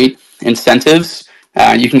have great incentives.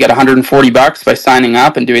 You can get $140 by signing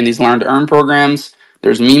up and doing these learn to earn programs.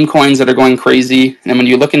 There's meme coins that are going crazy. And when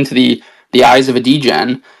you look into the eyes of a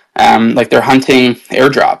degen, like they're hunting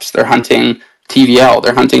airdrops, they're hunting TVL,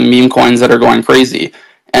 they're hunting meme coins that are going crazy.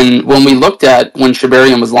 And when we looked at when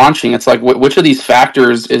Shibarium was launching, it's like, which of these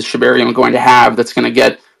factors is Shibarium going to have that's going to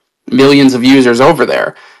get millions of users over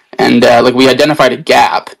there? And like we identified a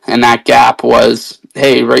gap, and that gap was,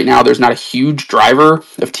 hey, right now there's not a huge driver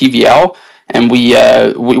of TVL, and we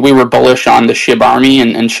were bullish on the SHIB army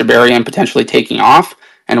and Shibarium potentially taking off,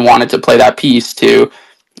 and wanted to play that piece to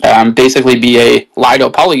basically be a Lido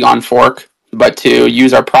Polygon fork, but to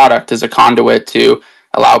use our product as a conduit to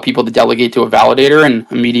allow people to delegate to a validator and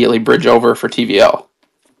immediately bridge over for TVL.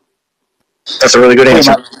 That's a really good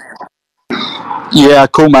answer. Yeah,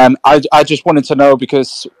 cool, man. I just wanted to know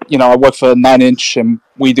because, I work for 9inch and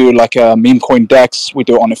we do like a meme coin DEX. We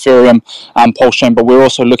do it on Ethereum and Pulse Chain, but we're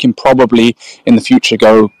also looking probably in the future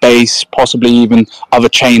go Base, possibly even other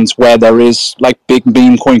chains where there is like big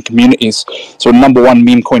meme coin communities. So number one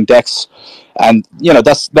meme coin DEX. And,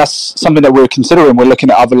 that's something that we're considering. We're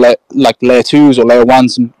looking at other layer 2s or layer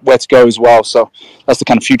 1s and where to go as well. So that's the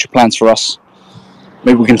kind of future plans for us.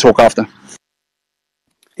 Maybe we can talk after.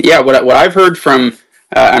 Yeah, what I've heard from,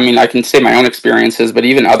 I can say my own experiences, but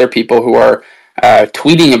even other people who are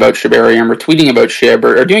tweeting about Shibarium or tweeting about SHIB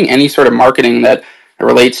or doing any sort of marketing that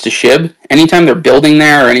relates to SHIB, anytime they're building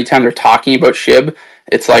there or anytime they're talking about SHIB,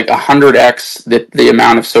 it's like 100x the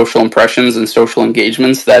amount of social impressions and social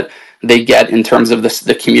engagements that they get in terms of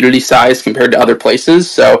the community size compared to other places.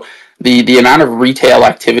 So the amount of retail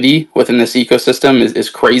activity within this ecosystem is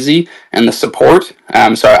crazy, and the support.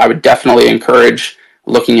 So I would definitely encourage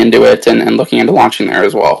looking into it and looking into launching there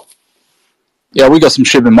as well. Yeah, we got some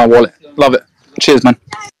SHIB in my wallet. Love it. Cheers, man.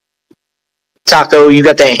 Taco, you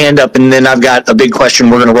got that hand up, and then I've got a big question.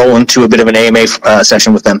 We're going to roll into a bit of an AMA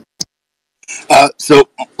session with them. So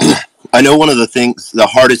I know one of the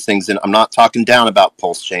hardest things, and I'm not talking down about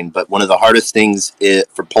Pulse Chain, but one of the hardest things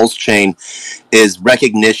for Pulse Chain is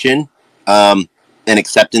recognition and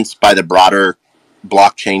acceptance by the broader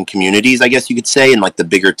blockchain communities, I guess you could say, and like the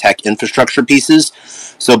bigger tech infrastructure pieces.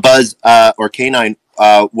 So Buzz or K9,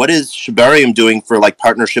 what is Shibarium doing for like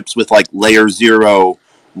partnerships with like Layer 0,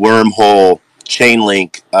 Wormhole,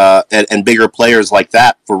 Chainlink, and bigger players like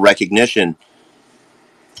that for recognition?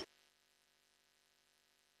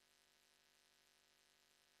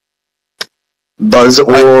 Buzz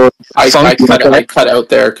or I cut out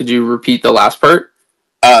there. Could you repeat the last part?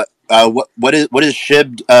 What is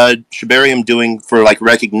Shibarium doing for like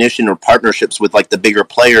recognition or partnerships with like the bigger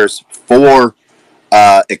players for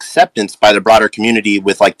acceptance by the broader community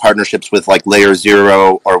with like partnerships with like Layer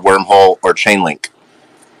 0 or Wormhole or Chainlink?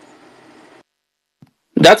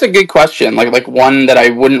 That's a good question. Like one that I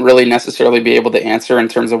wouldn't really necessarily be able to answer in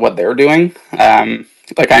terms of what they're doing.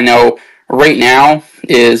 Like I know right now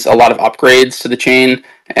is a lot of upgrades to the chain,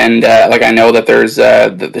 and like I know that there's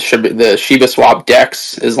the Shiba Swap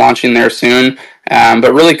DEX is launching there soon,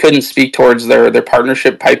 but really couldn't speak towards their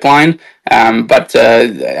partnership pipeline. But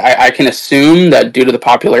I can assume that due to the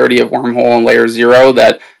popularity of Wormhole and Layer 0,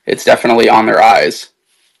 that it's definitely on their eyes.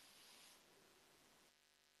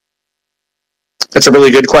 That's a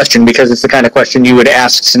really good question, because it's the kind of question you would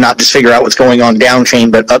ask to not just figure out what's going on down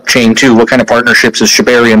chain, but up chain too. What kind of partnerships is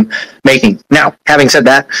Shibarium making? Now, having said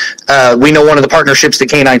that, we know one of the partnerships that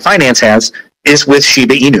K9 Finance has is with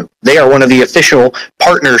Shiba Inu. They are one of the official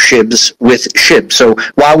partnerships with SHIB. So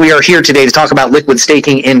while we are here today to talk about liquid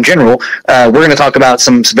staking in general, we're going to talk about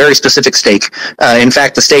some very specific stake. In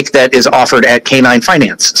fact, the stake that is offered at K9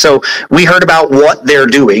 Finance. So we heard about what they're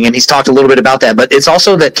doing, and he's talked a little bit about that, but it's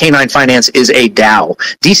also that K9 Finance is a DAO,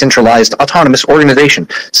 Decentralized Autonomous Organization.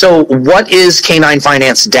 So what is K9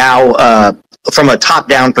 Finance DAO from a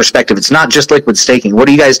top-down perspective? It's not just liquid staking. What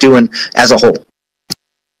are you guys doing as a whole?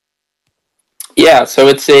 Yeah, so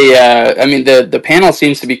it's the panel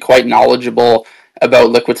seems to be quite knowledgeable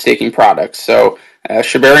about liquid staking products. So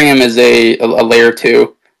Shibarium is a layer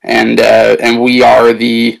 2, and we are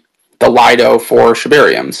the Lido for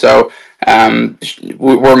Shibarium. So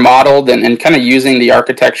we're modeled and kind of using the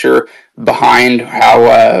architecture behind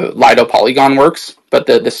how Lido Polygon works. But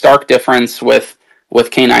the stark difference with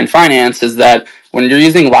K9 Finance is that when you're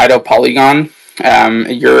using Lido Polygon,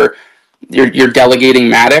 you're delegating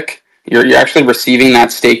Matic. You're actually receiving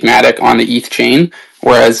that stake Matic on the ETH chain.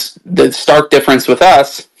 Whereas the stark difference with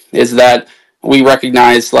us is that we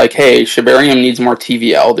recognize, like, hey, Shibarium needs more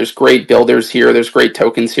TVL. There's great builders here. There's great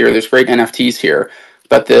tokens here. There's great NFTs here.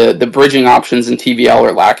 But the bridging options in TVL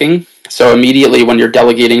are lacking. So immediately when you're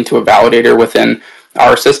delegating to a validator within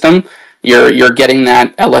our system, you're getting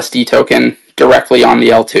that LSD token directly on the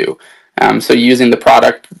L2. So using the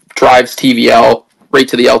product drives TVL right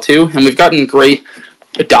to the L2. And we've gotten great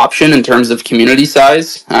adoption in terms of community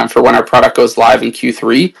size for when our product goes live in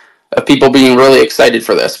Q3, of people being really excited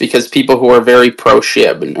for this, because people who are very pro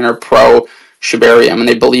Shib and are pro Shibarium and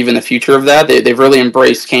they believe in the future of that, they've really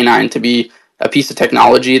embraced K9 to be a piece of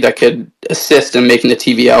technology that could assist in making the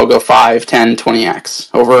TVL go 5, 10,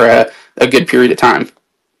 20x over a good period of time.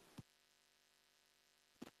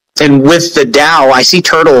 And with the DAO, I see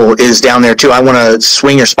Turtle is down there too. I want to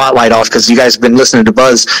swing your spotlight off because you guys have been listening to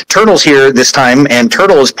Buzz. Turtle's here this time, and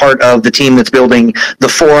Turtle is part of the team that's building the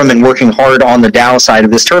forum and working hard on the DAO side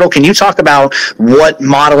of this. Turtle, can you talk about what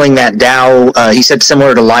modeling that DAO, he said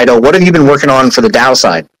similar to Lido, what have you been working on for the DAO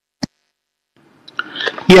side?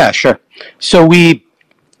 Yeah, sure. So we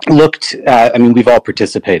looked at, we've all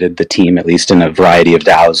participated, the team at least, in a variety of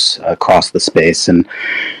DAOs across the space. And,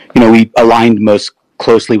 we aligned most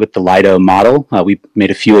closely with the Lido model. We made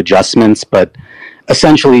a few adjustments, but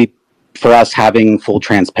essentially for us, having full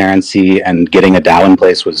transparency and getting a DAO in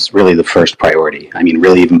place was really the first priority.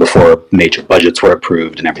 Really even before major budgets were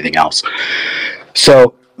approved and everything else.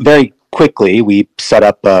 So very quickly, we set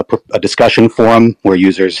up a discussion forum where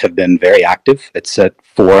users have been very active. It's at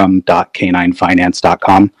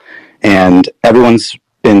forum.k9finance.com, and everyone's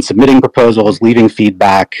been submitting proposals, leaving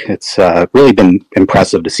feedback. It's really been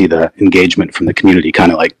impressive to see the engagement from the community,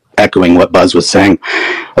 kind of like echoing what Buzz was saying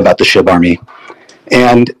about the Shib Army.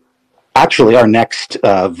 And actually, our next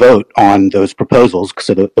vote on those proposals,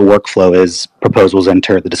 so the workflow is proposals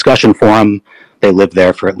enter the discussion forum, they live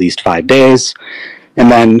there for at least 5 days,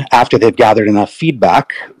 and then after they've gathered enough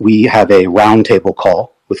feedback, we have a roundtable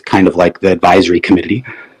call with kind of like the advisory committee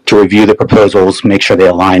to review the proposals, make sure they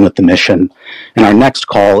align with the mission. And our next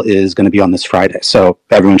call is going to be on this Friday. So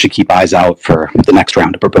everyone should keep eyes out for the next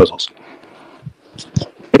round of proposals.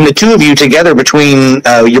 And the two of you together, between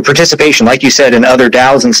your participation, like you said, in other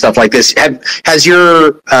DAOs and stuff like this, has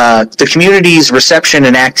your the community's reception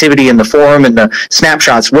and activity in the forum and the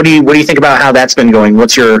snapshots, what do you think about how that's been going?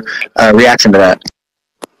 What's your reaction to that?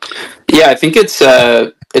 Yeah, I think it's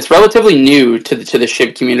relatively new to the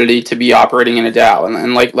Shib community to be operating in a DAO,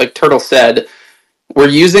 and like Turtle said, we're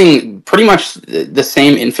using pretty much the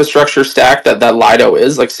same infrastructure stack that Lido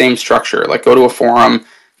is, like same structure. Like go to a forum,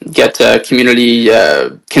 get community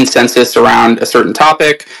consensus around a certain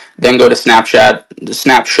topic, then go to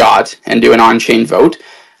Snapshot, and do an on-chain vote.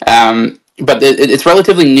 But it's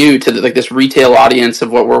relatively new to this retail audience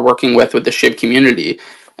of what we're working with the Shib community.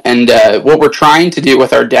 And what we're trying to do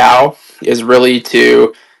with our DAO is really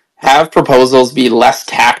to have proposals be less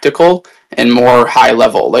tactical and more high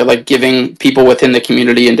level, like giving people within the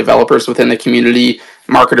community and developers within the community,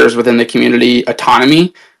 marketers within the community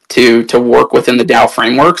autonomy to work within the DAO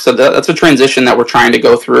framework. So that's a transition that we're trying to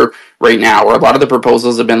go through right now, where a lot of the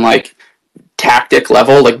proposals have been like tactic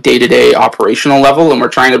level, like day-to-day operational level, and we're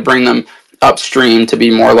trying to bring them upstream to be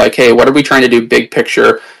more like, hey, what are we trying to do big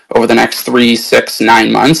picture over the next 3, 6,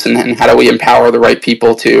 9 months, and how do we empower the right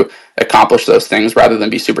people to accomplish those things rather than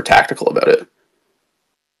be super tactical about it.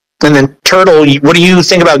 And then Turtle, what do you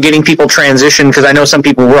think about getting people transitioned? Because I know some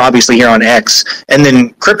people were obviously here on X, and then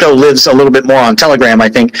crypto lives a little bit more on Telegram, I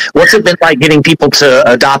think. What's it been like getting people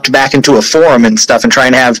to adopt back into a forum and stuff and try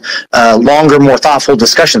and have longer, more thoughtful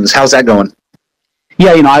discussions? How's that going?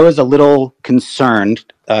 Yeah, I was a little concerned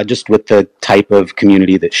just with the type of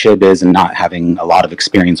community that Shib is and not having a lot of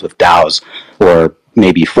experience with DAOs or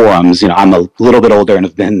maybe forums. I'm a little bit older and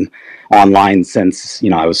have been online since,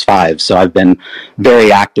 I was 5. So I've been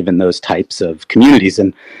very active in those types of communities.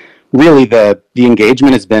 And really the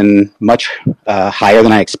engagement has been much higher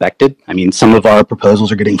than I expected. Some of our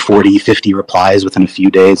proposals are getting 40, 50 replies within a few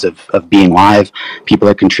days of being live. People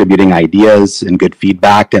are contributing ideas and good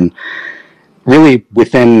feedback. And really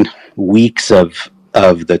within weeks of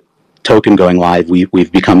the token going live,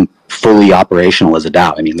 we've become fully operational as a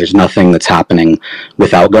DAO. I mean, there's nothing that's happening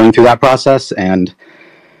without going through that process. And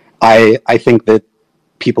I think that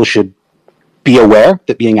people should be aware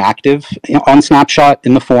that being active on Snapshot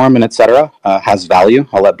in the forum and etc. Has value.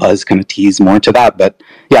 I'll let Buzz kind of tease more into that. But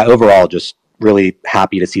yeah, overall, just really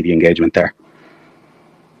happy to see the engagement there.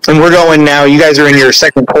 And we're going now, you guys are in your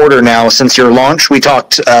second quarter now since your launch. We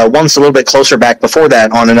talked once a little bit closer back before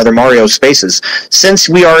that on another Mario Spaces. Since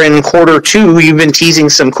we are in quarter 2, you've been teasing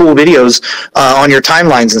some cool videos on your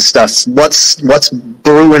timelines and stuff. What's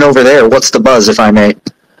brewing over there? What's the buzz, if I may?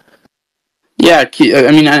 Yeah,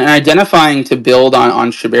 I mean, identifying to build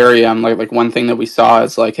on Shibarium, like one thing that we saw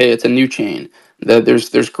is like, hey, it's a new chain.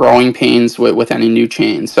 There's growing pains with any new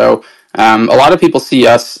chain. So a lot of people see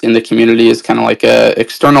us in the community as kind of like a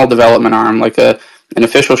external development arm, like an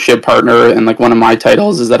official Shib partner. And like one of my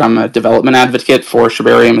titles is that I'm a development advocate for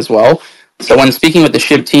Shibarium as well. So when speaking with the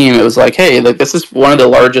Shib team, it was like, hey, like this is one of the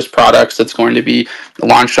largest products that's going to be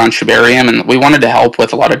launched on Shibarium, and we wanted to help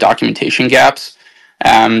with a lot of documentation gaps.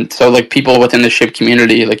 So like people within the Shib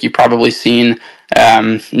community, like you've probably seen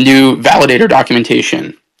new validator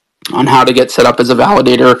documentation on how to get set up as a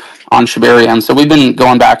validator on Shibarium. So we've been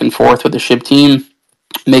going back and forth with the Shib team,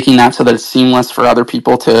 making that so that it's seamless for other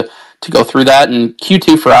people to go through that. And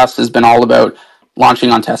Q2 for us has been all about launching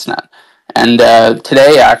on testnet. And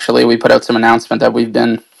today, actually, we put out some announcement that we've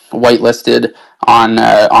been whitelisted on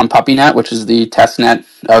PuppyNet, which is the testnet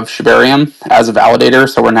of Shibarium, as a validator.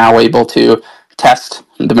 So we're now able to test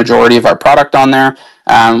the majority of our product on there,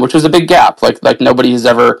 which was a big gap. Like nobody has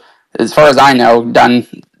ever, as far as I know, done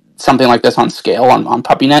something like this on scale on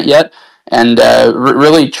PuppyNet yet. And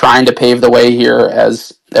really trying to pave the way here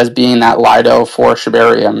as being that Lido for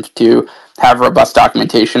Shibarium to have robust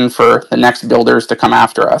documentation for the next builders to come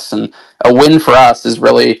after us. And a win for us is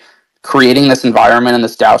really creating this environment and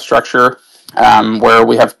this DAO structure where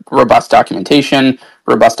we have robust documentation,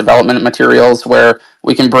 robust development materials, where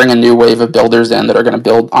we can bring a new wave of builders in that are going to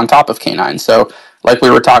build on top of K9. So like we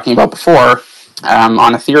were talking about before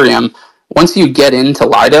on Ethereum, once you get into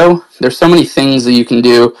Lido, there's so many things that you can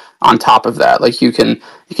do on top of that. Like you can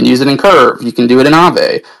use it in Curve, you can do it in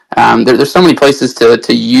Aave. There's so many places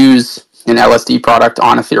to use an LSD product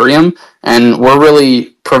on Ethereum, and we're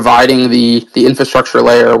really providing the infrastructure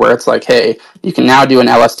layer where it's like, hey, you can now do an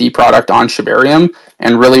LSD product on Shibarium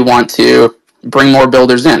and really want to bring more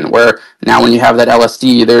builders in, where now when you have that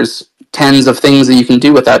LSD, there's tens of things that you can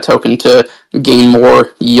do with that token to gain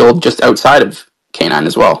more yield just outside of K9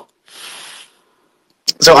 as well.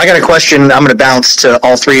 So I got a question I'm going to bounce to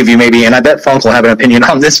all three of you maybe, and I bet Funk will have an opinion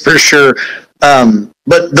on this for sure.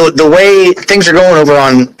 But the way things are going over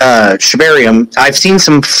on Shibarium, I've seen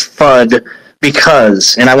some FUD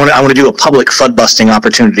because, and I want to do a public FUD busting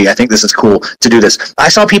opportunity. I think this is cool to do this. I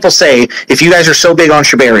saw people say, if you guys are so big on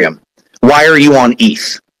Shibarium, why are you on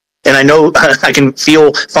ETH? And I know I can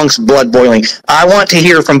feel Funk's blood boiling. I want to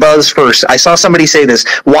hear from Buzz first. I saw somebody say this.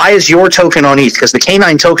 Why is your token on ETH? Because the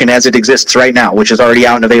K9 token as it exists right now, which is already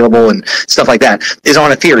out and available and stuff like that, is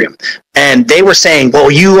on Ethereum. And they were saying,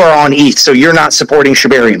 well, you are on ETH, so you're not supporting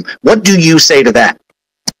Shibarium. What do you say to that?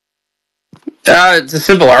 It's a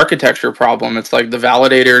simple architecture problem. It's like the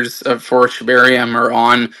validators for Shibarium are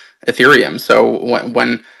on Ethereum. So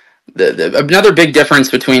when another big difference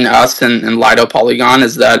between us and Lido Polygon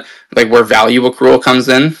is that like where value accrual comes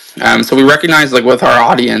in. So we recognize like with our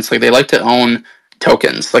audience, like they like to own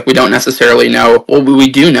tokens. Like we don't necessarily know, well, we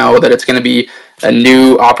do know that it's going to be a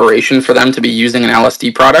new operation for them to be using an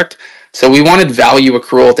LSD product. So we wanted value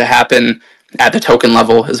accrual to happen at the token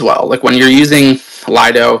level as well. Like when you're using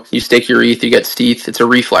Lido, you stake your ETH, you get stETH, it's a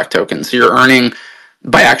reflect token. So you're earning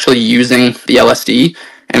by actually using the LSD.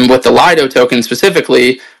 And with the Lido token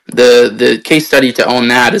specifically, the case study to own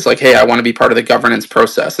that is like, hey, I want to be part of the governance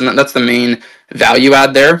process. And that's the main value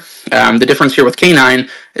add there. The difference here with K9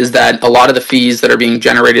 is that a lot of the fees that are being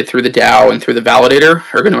generated through the DAO and through the validator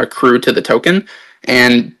are going to accrue to the token.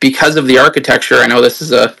 And because of the architecture, I know this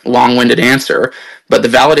is a long-winded answer, but the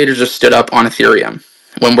validators are stood up on Ethereum.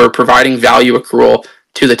 When we're providing value accrual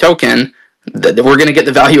to the token, we're going to get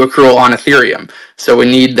the value accrual on Ethereum. So we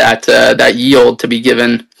need that yield to be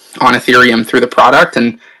given on Ethereum through the product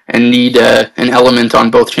and need an element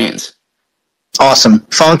on both chains. Awesome.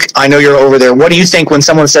 Funk, I know you're over there. What do you think when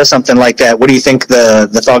someone says something like that? What do you think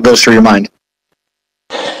the thought goes through your mind?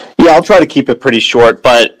 Yeah, I'll try to keep it pretty short,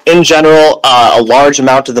 but in general, a large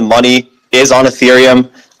amount of the money is on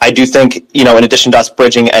Ethereum. I do think, in addition to us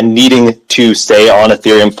bridging and needing to stay on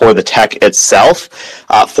Ethereum for the tech itself,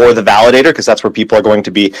 for the validator, because that's where people are going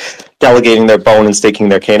to be delegating their bone and staking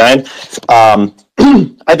their K9,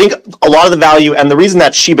 I think a lot of the value and the reason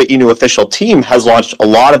that Shiba Inu official team has launched a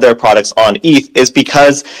lot of their products on ETH is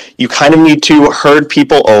because you kind of need to herd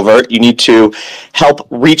people over. You need to help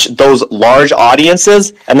reach those large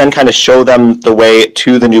audiences and then kind of show them the way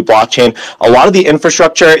to the new blockchain. A lot of the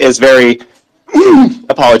infrastructure is very,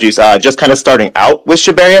 apologies, just kind of starting out with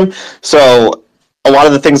Shibarium. So a lot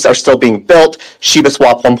of the things are still being built. Shiba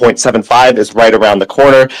Swap 1.75 is right around the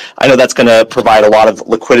corner. I know that's going to provide a lot of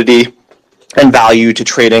liquidity and value to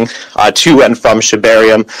trading to and from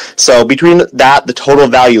Shibarium. So between that, the total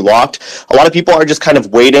value locked, a lot of people are just kind of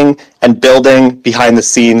waiting and building behind the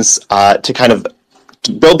scenes to kind of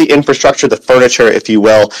build the infrastructure, the furniture, if you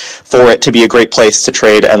will, for it to be a great place to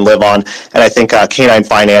trade and live on. And I think K9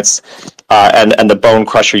 Finance and the Bone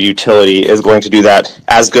Crusher utility is going to do that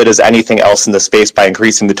as good as anything else in the space by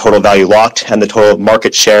increasing the total value locked and the total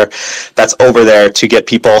market share that's over there to get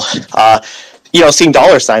people seeing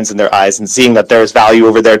dollar signs in their eyes and seeing that there's value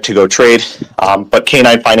over there to go trade. But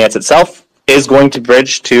K9 Finance itself is going to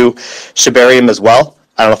bridge to Shibarium as well.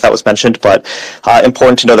 I don't know if that was mentioned, but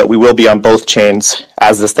important to know that we will be on both chains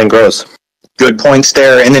as this thing grows. Good points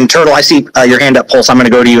there. And then Turtle, I see your hand up, Pulse. I'm going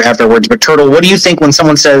to go to you afterwards. But Turtle, what do you think when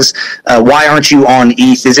someone says, why aren't you on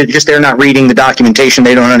ETH? Is it just they're not reading the documentation?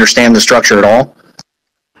 They don't understand the structure at all?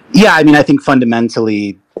 Yeah, I mean, I think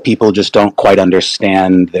fundamentally people just don't quite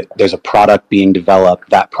understand that there's a product being developed.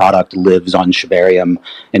 That product lives on Shibarium.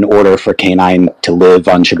 In order for K9 to live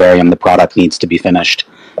on Shibarium, the product needs to be finished.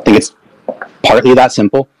 I think it's partly that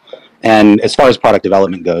simple. And as far as product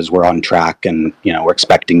development goes, we're on track, and we're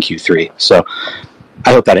expecting Q3. So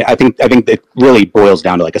I hope that I think it really boils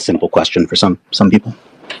down to like a simple question for some people.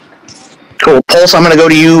 Cool. Pulse, I'm going to go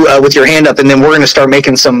to you with your hand up, and then we're going to start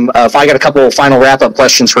making some, if I got a couple of final wrap-up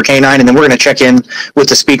questions for K9, and then we're going to check in with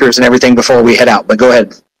the speakers and everything before we head out. But go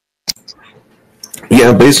ahead.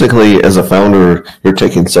 Yeah, basically, as a founder, you're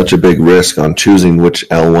taking such a big risk on choosing which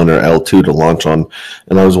L1 or L2 to launch on.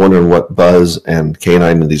 And I was wondering what Buzz and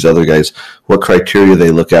K9 and these other guys, what criteria they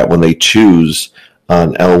look at when they choose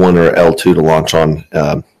an L1 or L2 to launch on.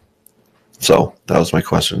 So that was my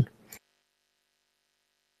question.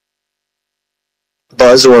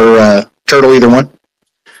 Buzz or Turtle, either one?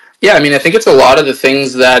 Yeah, I mean, I think it's a lot of the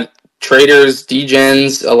things that traders,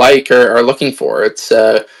 degens alike are looking for. It's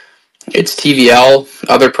TVL,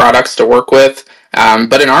 other products to work with.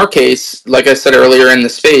 But in our case, like I said earlier in the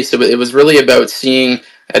space, it was really about seeing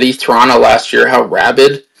at ETH Toronto last year how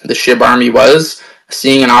rabid the SHIB army was,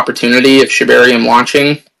 seeing an opportunity of Shibarium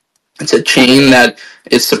launching. It's a chain that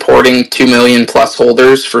is supporting 2 million plus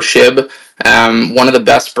holders for SHIB. One of the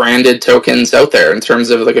best branded tokens out there in terms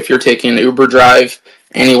of, like, if you're taking an Uber drive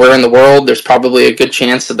anywhere in the world, there's probably a good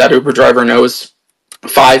chance that Uber driver knows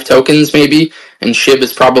 5 tokens maybe, and SHIB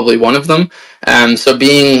is probably one of them. So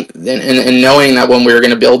being and knowing that when we were going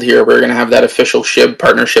to build here, we were going to have that official SHIB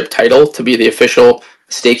partnership title to be the official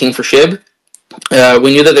staking for SHIB,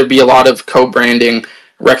 we knew that there'd be a lot of co-branding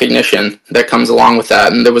recognition that comes along with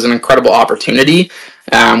that, and there was an incredible opportunity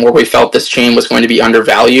where we felt this chain was going to be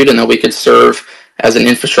undervalued and that we could serve as an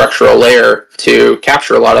infrastructural layer to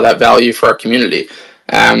capture a lot of that value for our community.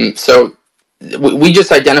 So we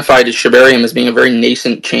just identified as Shibarium as being a very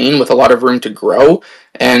nascent chain with a lot of room to grow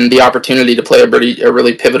and the opportunity to play a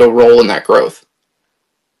really pivotal role in that growth.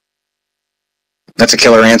 That's a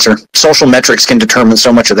killer answer. Social metrics can determine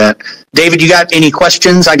so much of that. David, you got any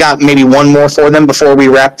questions? I got maybe one more for them before we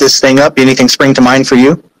wrap this thing up. Anything spring to mind for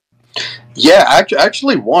you? Yeah,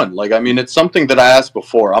 actually one. Like, I mean, it's something that I asked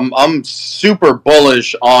before. I'm super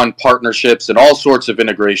bullish on partnerships and all sorts of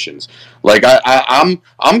integrations. Like,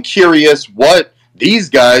 I'm curious what these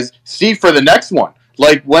guys see for the next one.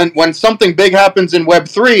 Like, when something big happens in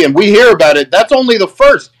Web3 and we hear about it, that's only the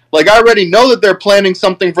first. Like, I already know that they're planning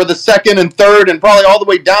something for the second and third and probably all the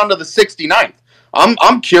way down to the 69th.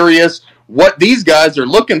 I'm curious what these guys are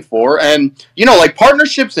looking for, and like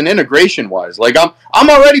partnerships and integration wise, like I'm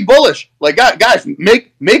already bullish. Like, guys,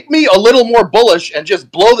 make me a little more bullish and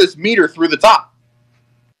just blow this meter through the top.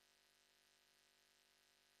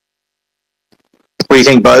 What do you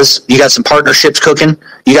think, Buzz? You got some partnerships cooking?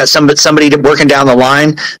 You got somebody working down the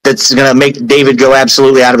line that's going to make David go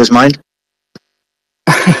absolutely out of his mind?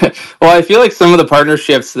 Well, I feel like some of the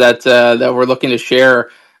partnerships that we're looking to share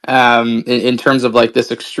in terms of like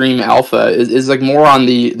this extreme alpha is like more on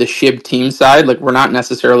the SHIB team side. Like, we're not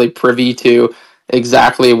necessarily privy to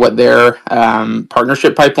exactly what their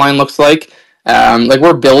partnership pipeline looks like. Like,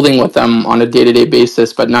 we're building with them on a day-to-day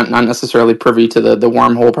basis, but not necessarily privy to the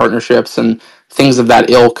wormhole partnerships and things of that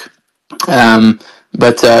ilk.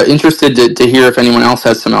 But interested to hear if anyone else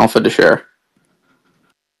has some alpha to share.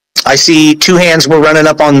 I see two hands were running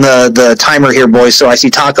up on the timer here, boys. So I see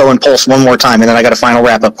Taco and Pulse one more time, and then I got a final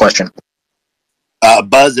wrap-up question.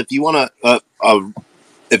 Buzz, if you want to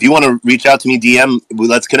reach out to me, DM,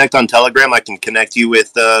 let's connect on Telegram. I can connect you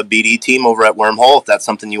with the BD team over at Wormhole if that's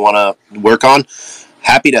something you want to work on.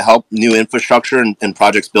 Happy to help new infrastructure and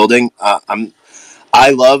projects building.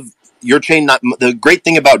 I love your chain. The great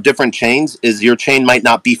thing about different chains is your chain might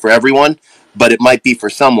not be for everyone, but it might be for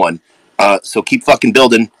someone. So keep fucking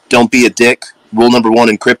building. Don't be a dick. Rule number 1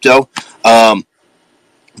 in crypto. There's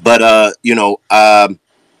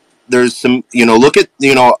some, look at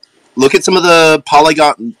some of the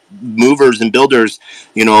Polygon movers and builders.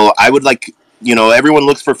 I would like, everyone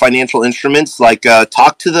looks for financial instruments. Like,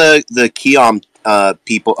 talk to the Keom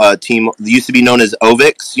people team, used to be known as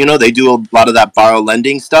OVIX. They do a lot of that borrow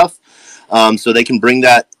lending stuff. So they can bring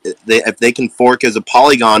that, if they can fork as a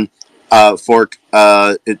Polygon fork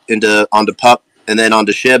onto Pup and then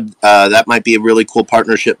onto Shib, that might be a really cool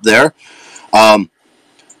partnership there.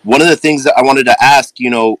 One of the things that I wanted to ask,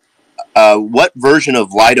 what version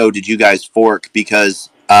of Lido did you guys fork? Because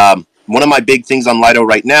one of my big things on Lido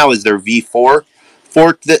right now is their V4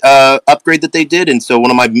 fork upgrade that they did. And so one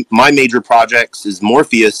of my major projects is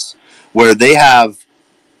Morpheus, where they have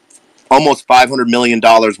almost $500 million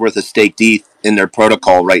worth of staked ETH in their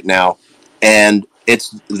protocol right now. And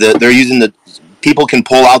they're using people can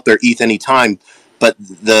pull out their ETH anytime, but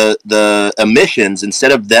the emissions,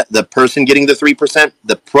 instead of the person getting the 3%,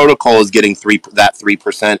 the protocol is getting that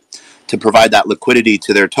 3% to provide that liquidity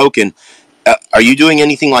to their token. Are you doing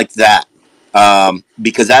anything like that?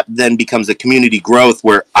 Because that then becomes a community growth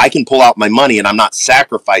where I can pull out my money and I'm not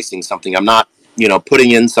sacrificing something. I'm not,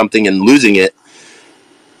 putting in something and losing it.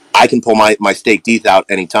 I can pull my staked ETH out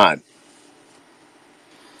anytime.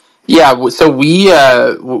 Yeah, so we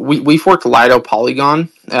forked Lido Polygon,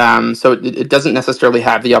 so it doesn't necessarily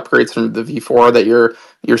have the upgrades from the V4 that you're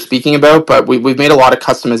speaking about, but we've made a lot of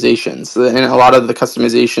customizations, and a lot of the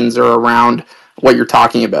customizations are around what you're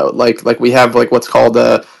talking about. Like we have what's called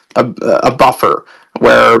a buffer,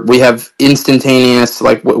 where we have instantaneous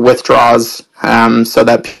withdrawals, so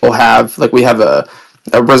that people have we have a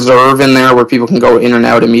reserve in there where people can go in and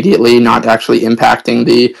out immediately, not actually impacting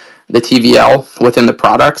the TVL within the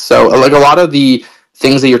product. So a lot of the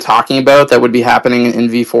things that you're talking about that would be happening in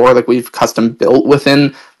V4, we've custom built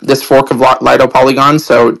within this fork of Lido Polygon.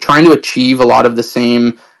 So trying to achieve a lot of the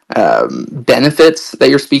same benefits that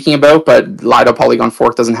you're speaking about, but Lido Polygon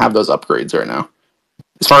fork doesn't have those upgrades right now.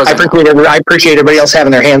 As far as I appreciate everybody else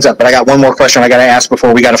having their hands up, but I got one more question I got to ask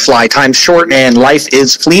before we got to fly. Time's short and life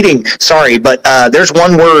is fleeting. Sorry, but there's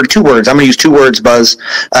two words. I'm going to use 2 words, Buzz,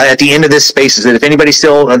 at the end of this space. Is that if anybody's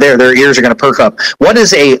still there, their ears are going to perk up. What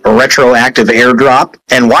is a retroactive airdrop,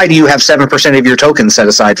 and why do you have 7% of your tokens set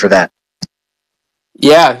aside for that?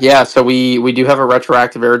 Yeah. So we do have a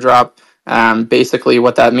retroactive airdrop. Basically,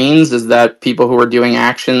 what that means is that people who are doing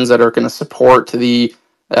actions that are going to support the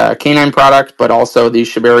K9 product, but also the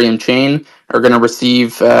Shibarium chain, are going to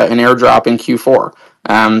receive an airdrop in Q4.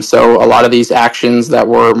 So a lot of these actions that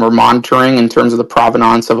we're monitoring in terms of the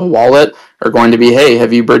provenance of a wallet are going to be, hey,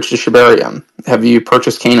 have you bridged to Shibarium? Have you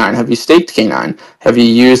purchased K9? Have you staked K9? Have you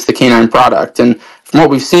used the K9 product? And from what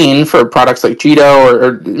we've seen for products like Jito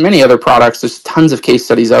or many other products, there's tons of case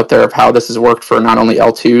studies out there of how this has worked for not only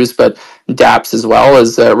L2s, but dApps as well,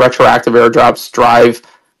 as retroactive airdrops drive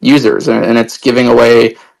users, and it's giving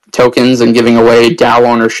away tokens and giving away DAO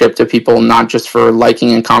ownership to people, not just for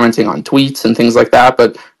liking and commenting on tweets and things like that,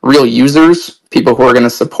 but real users, people who are going to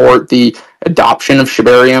support the adoption of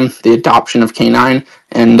Shibarium, the adoption of K9,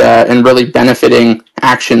 and really benefiting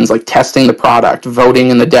actions like testing the product, voting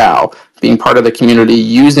in the DAO, being part of the community,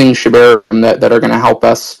 using Shibarium that are going to help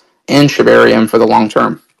us and Shibarium for the long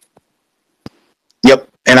term. Yep.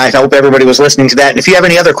 And I hope everybody was listening to that. And if you have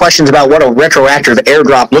any other questions about what a retroactive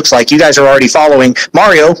airdrop looks like, you guys are already following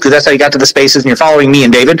Mario, because that's how you got to the spaces, and you're following me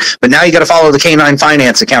and David. But now you got to follow the K9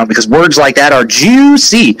 Finance account, because words like that are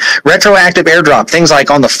juicy. Retroactive airdrop, things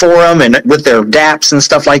like on the forum and with their dApps and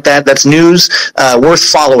stuff like that. That's news worth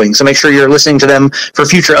following. So make sure you're listening to them for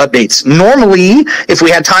future updates. Normally, if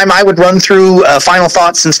we had time, I would run through final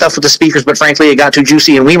thoughts and stuff with the speakers, but frankly, it got too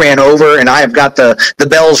juicy and we ran over, and I have got the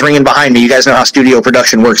bells ringing behind me. You guys know how studio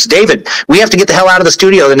production works. David, we have to get the hell out of the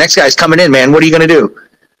studio. The next guy's coming in, man. What are you going to do?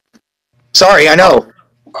 Sorry, I know.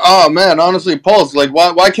 Oh man, honestly, Pulse,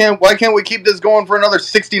 why can't we keep this going for another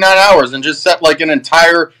 69 hours and just set an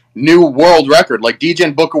entire new world record? Like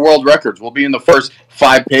DGen Book of World Records will be in the first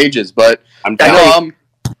 5 pages, but I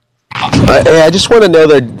just want to know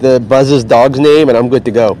the Buzz's dog's name, and I'm good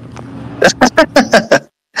to go.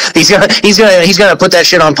 He's gonna put that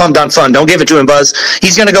shit on pump.fun. Don't give it to him, Buzz.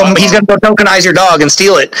 He's gonna go tokenize your dog and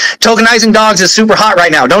steal it. Tokenizing dogs is super hot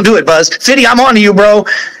right now. Don't do it, Buzz. Fitty, I'm on to you, bro.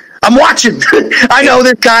 I'm watching. I know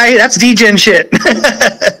this guy. That's degen shit.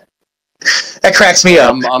 That cracks me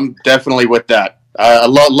up. I'm definitely with that. I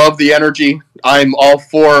love the energy. I'm all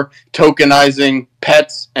for tokenizing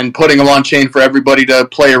pets and putting them on chain for everybody to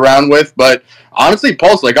play around with. But honestly,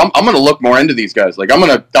 Pulse, like I'm gonna look more into these guys. Like I'm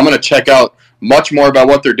gonna check out much more about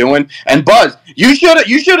what they're doing. And Buzz, you should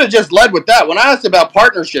have just led with that. When I asked about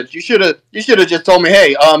partnerships, you should have just told me,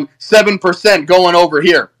 hey, 7% going over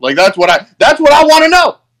here. Like that's what I want to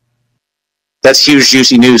know. That's huge,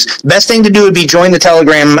 juicy news. Best thing to do would be join the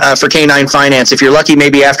Telegram for K9 Finance. If you're lucky,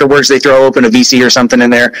 maybe afterwards they throw open a VC or something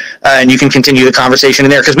in there, and you can continue the conversation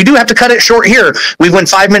in there. Because we do have to cut it short here. We went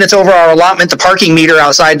 5 minutes over our allotment. The parking meter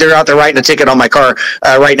outside, they're out there writing a ticket on my car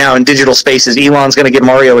right now in digital spaces. Elon's going to give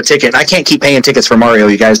Mario a ticket. I can't keep paying tickets for Mario,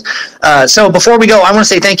 you guys. So before we go, I want to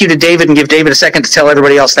say thank you to David and give David a second to tell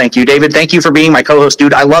everybody else thank you. David, thank you for being my co-host,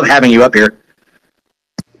 dude. I love having you up here.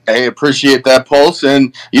 I appreciate that, Pulse,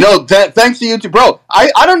 and thanks to you too, bro. I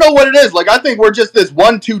don't know what it is. Like I think we're just this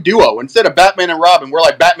 1-2 duo instead of Batman and Robin. We're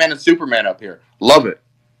like Batman and Superman up here. Love it.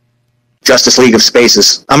 Justice League of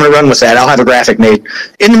Spaces. I'm going to run with that. I'll have a graphic made.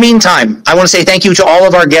 In the meantime, I want to say thank you to all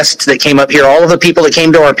of our guests that came up here, all of the people that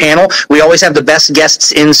came to our panel. We always have the best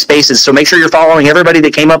guests in Spaces, so make sure you're following everybody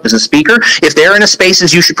that came up as a speaker. If they're in a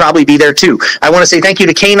Spaces, you should probably be there too. I want to say thank you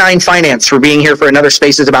to K9 Finance for being here for another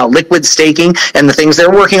Spaces about liquid staking and the things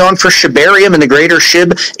they're working on for Shibarium and the greater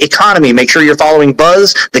Shib economy. Make sure you're following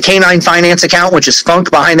Buzz, the K9 Finance account, which is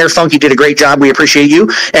Funk behind there. Funk, you did a great job. We appreciate you.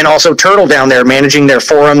 And also Turtle down there managing their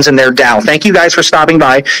forums and their DAO. Thank you guys for stopping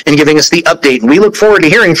by and giving us the update. We look forward to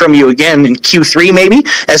hearing from you again in Q3 maybe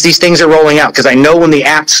as these things are rolling out, because I know when the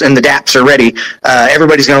apps and the dApps are ready,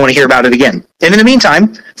 everybody's going to want to hear about it again. And in the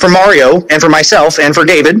meantime, for Mario and for myself and for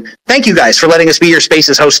David, thank you guys for letting us be your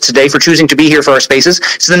Spaces hosts today, for choosing to be here for our Spaces.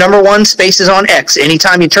 It's the #1 Spaces on X.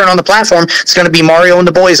 Anytime you turn on the platform, it's going to be Mario and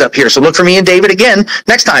the boys up here. So look for me and David again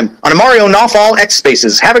next time on a Mario Nawfall X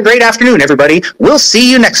Spaces. Have a great afternoon, everybody. We'll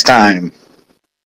see you next time.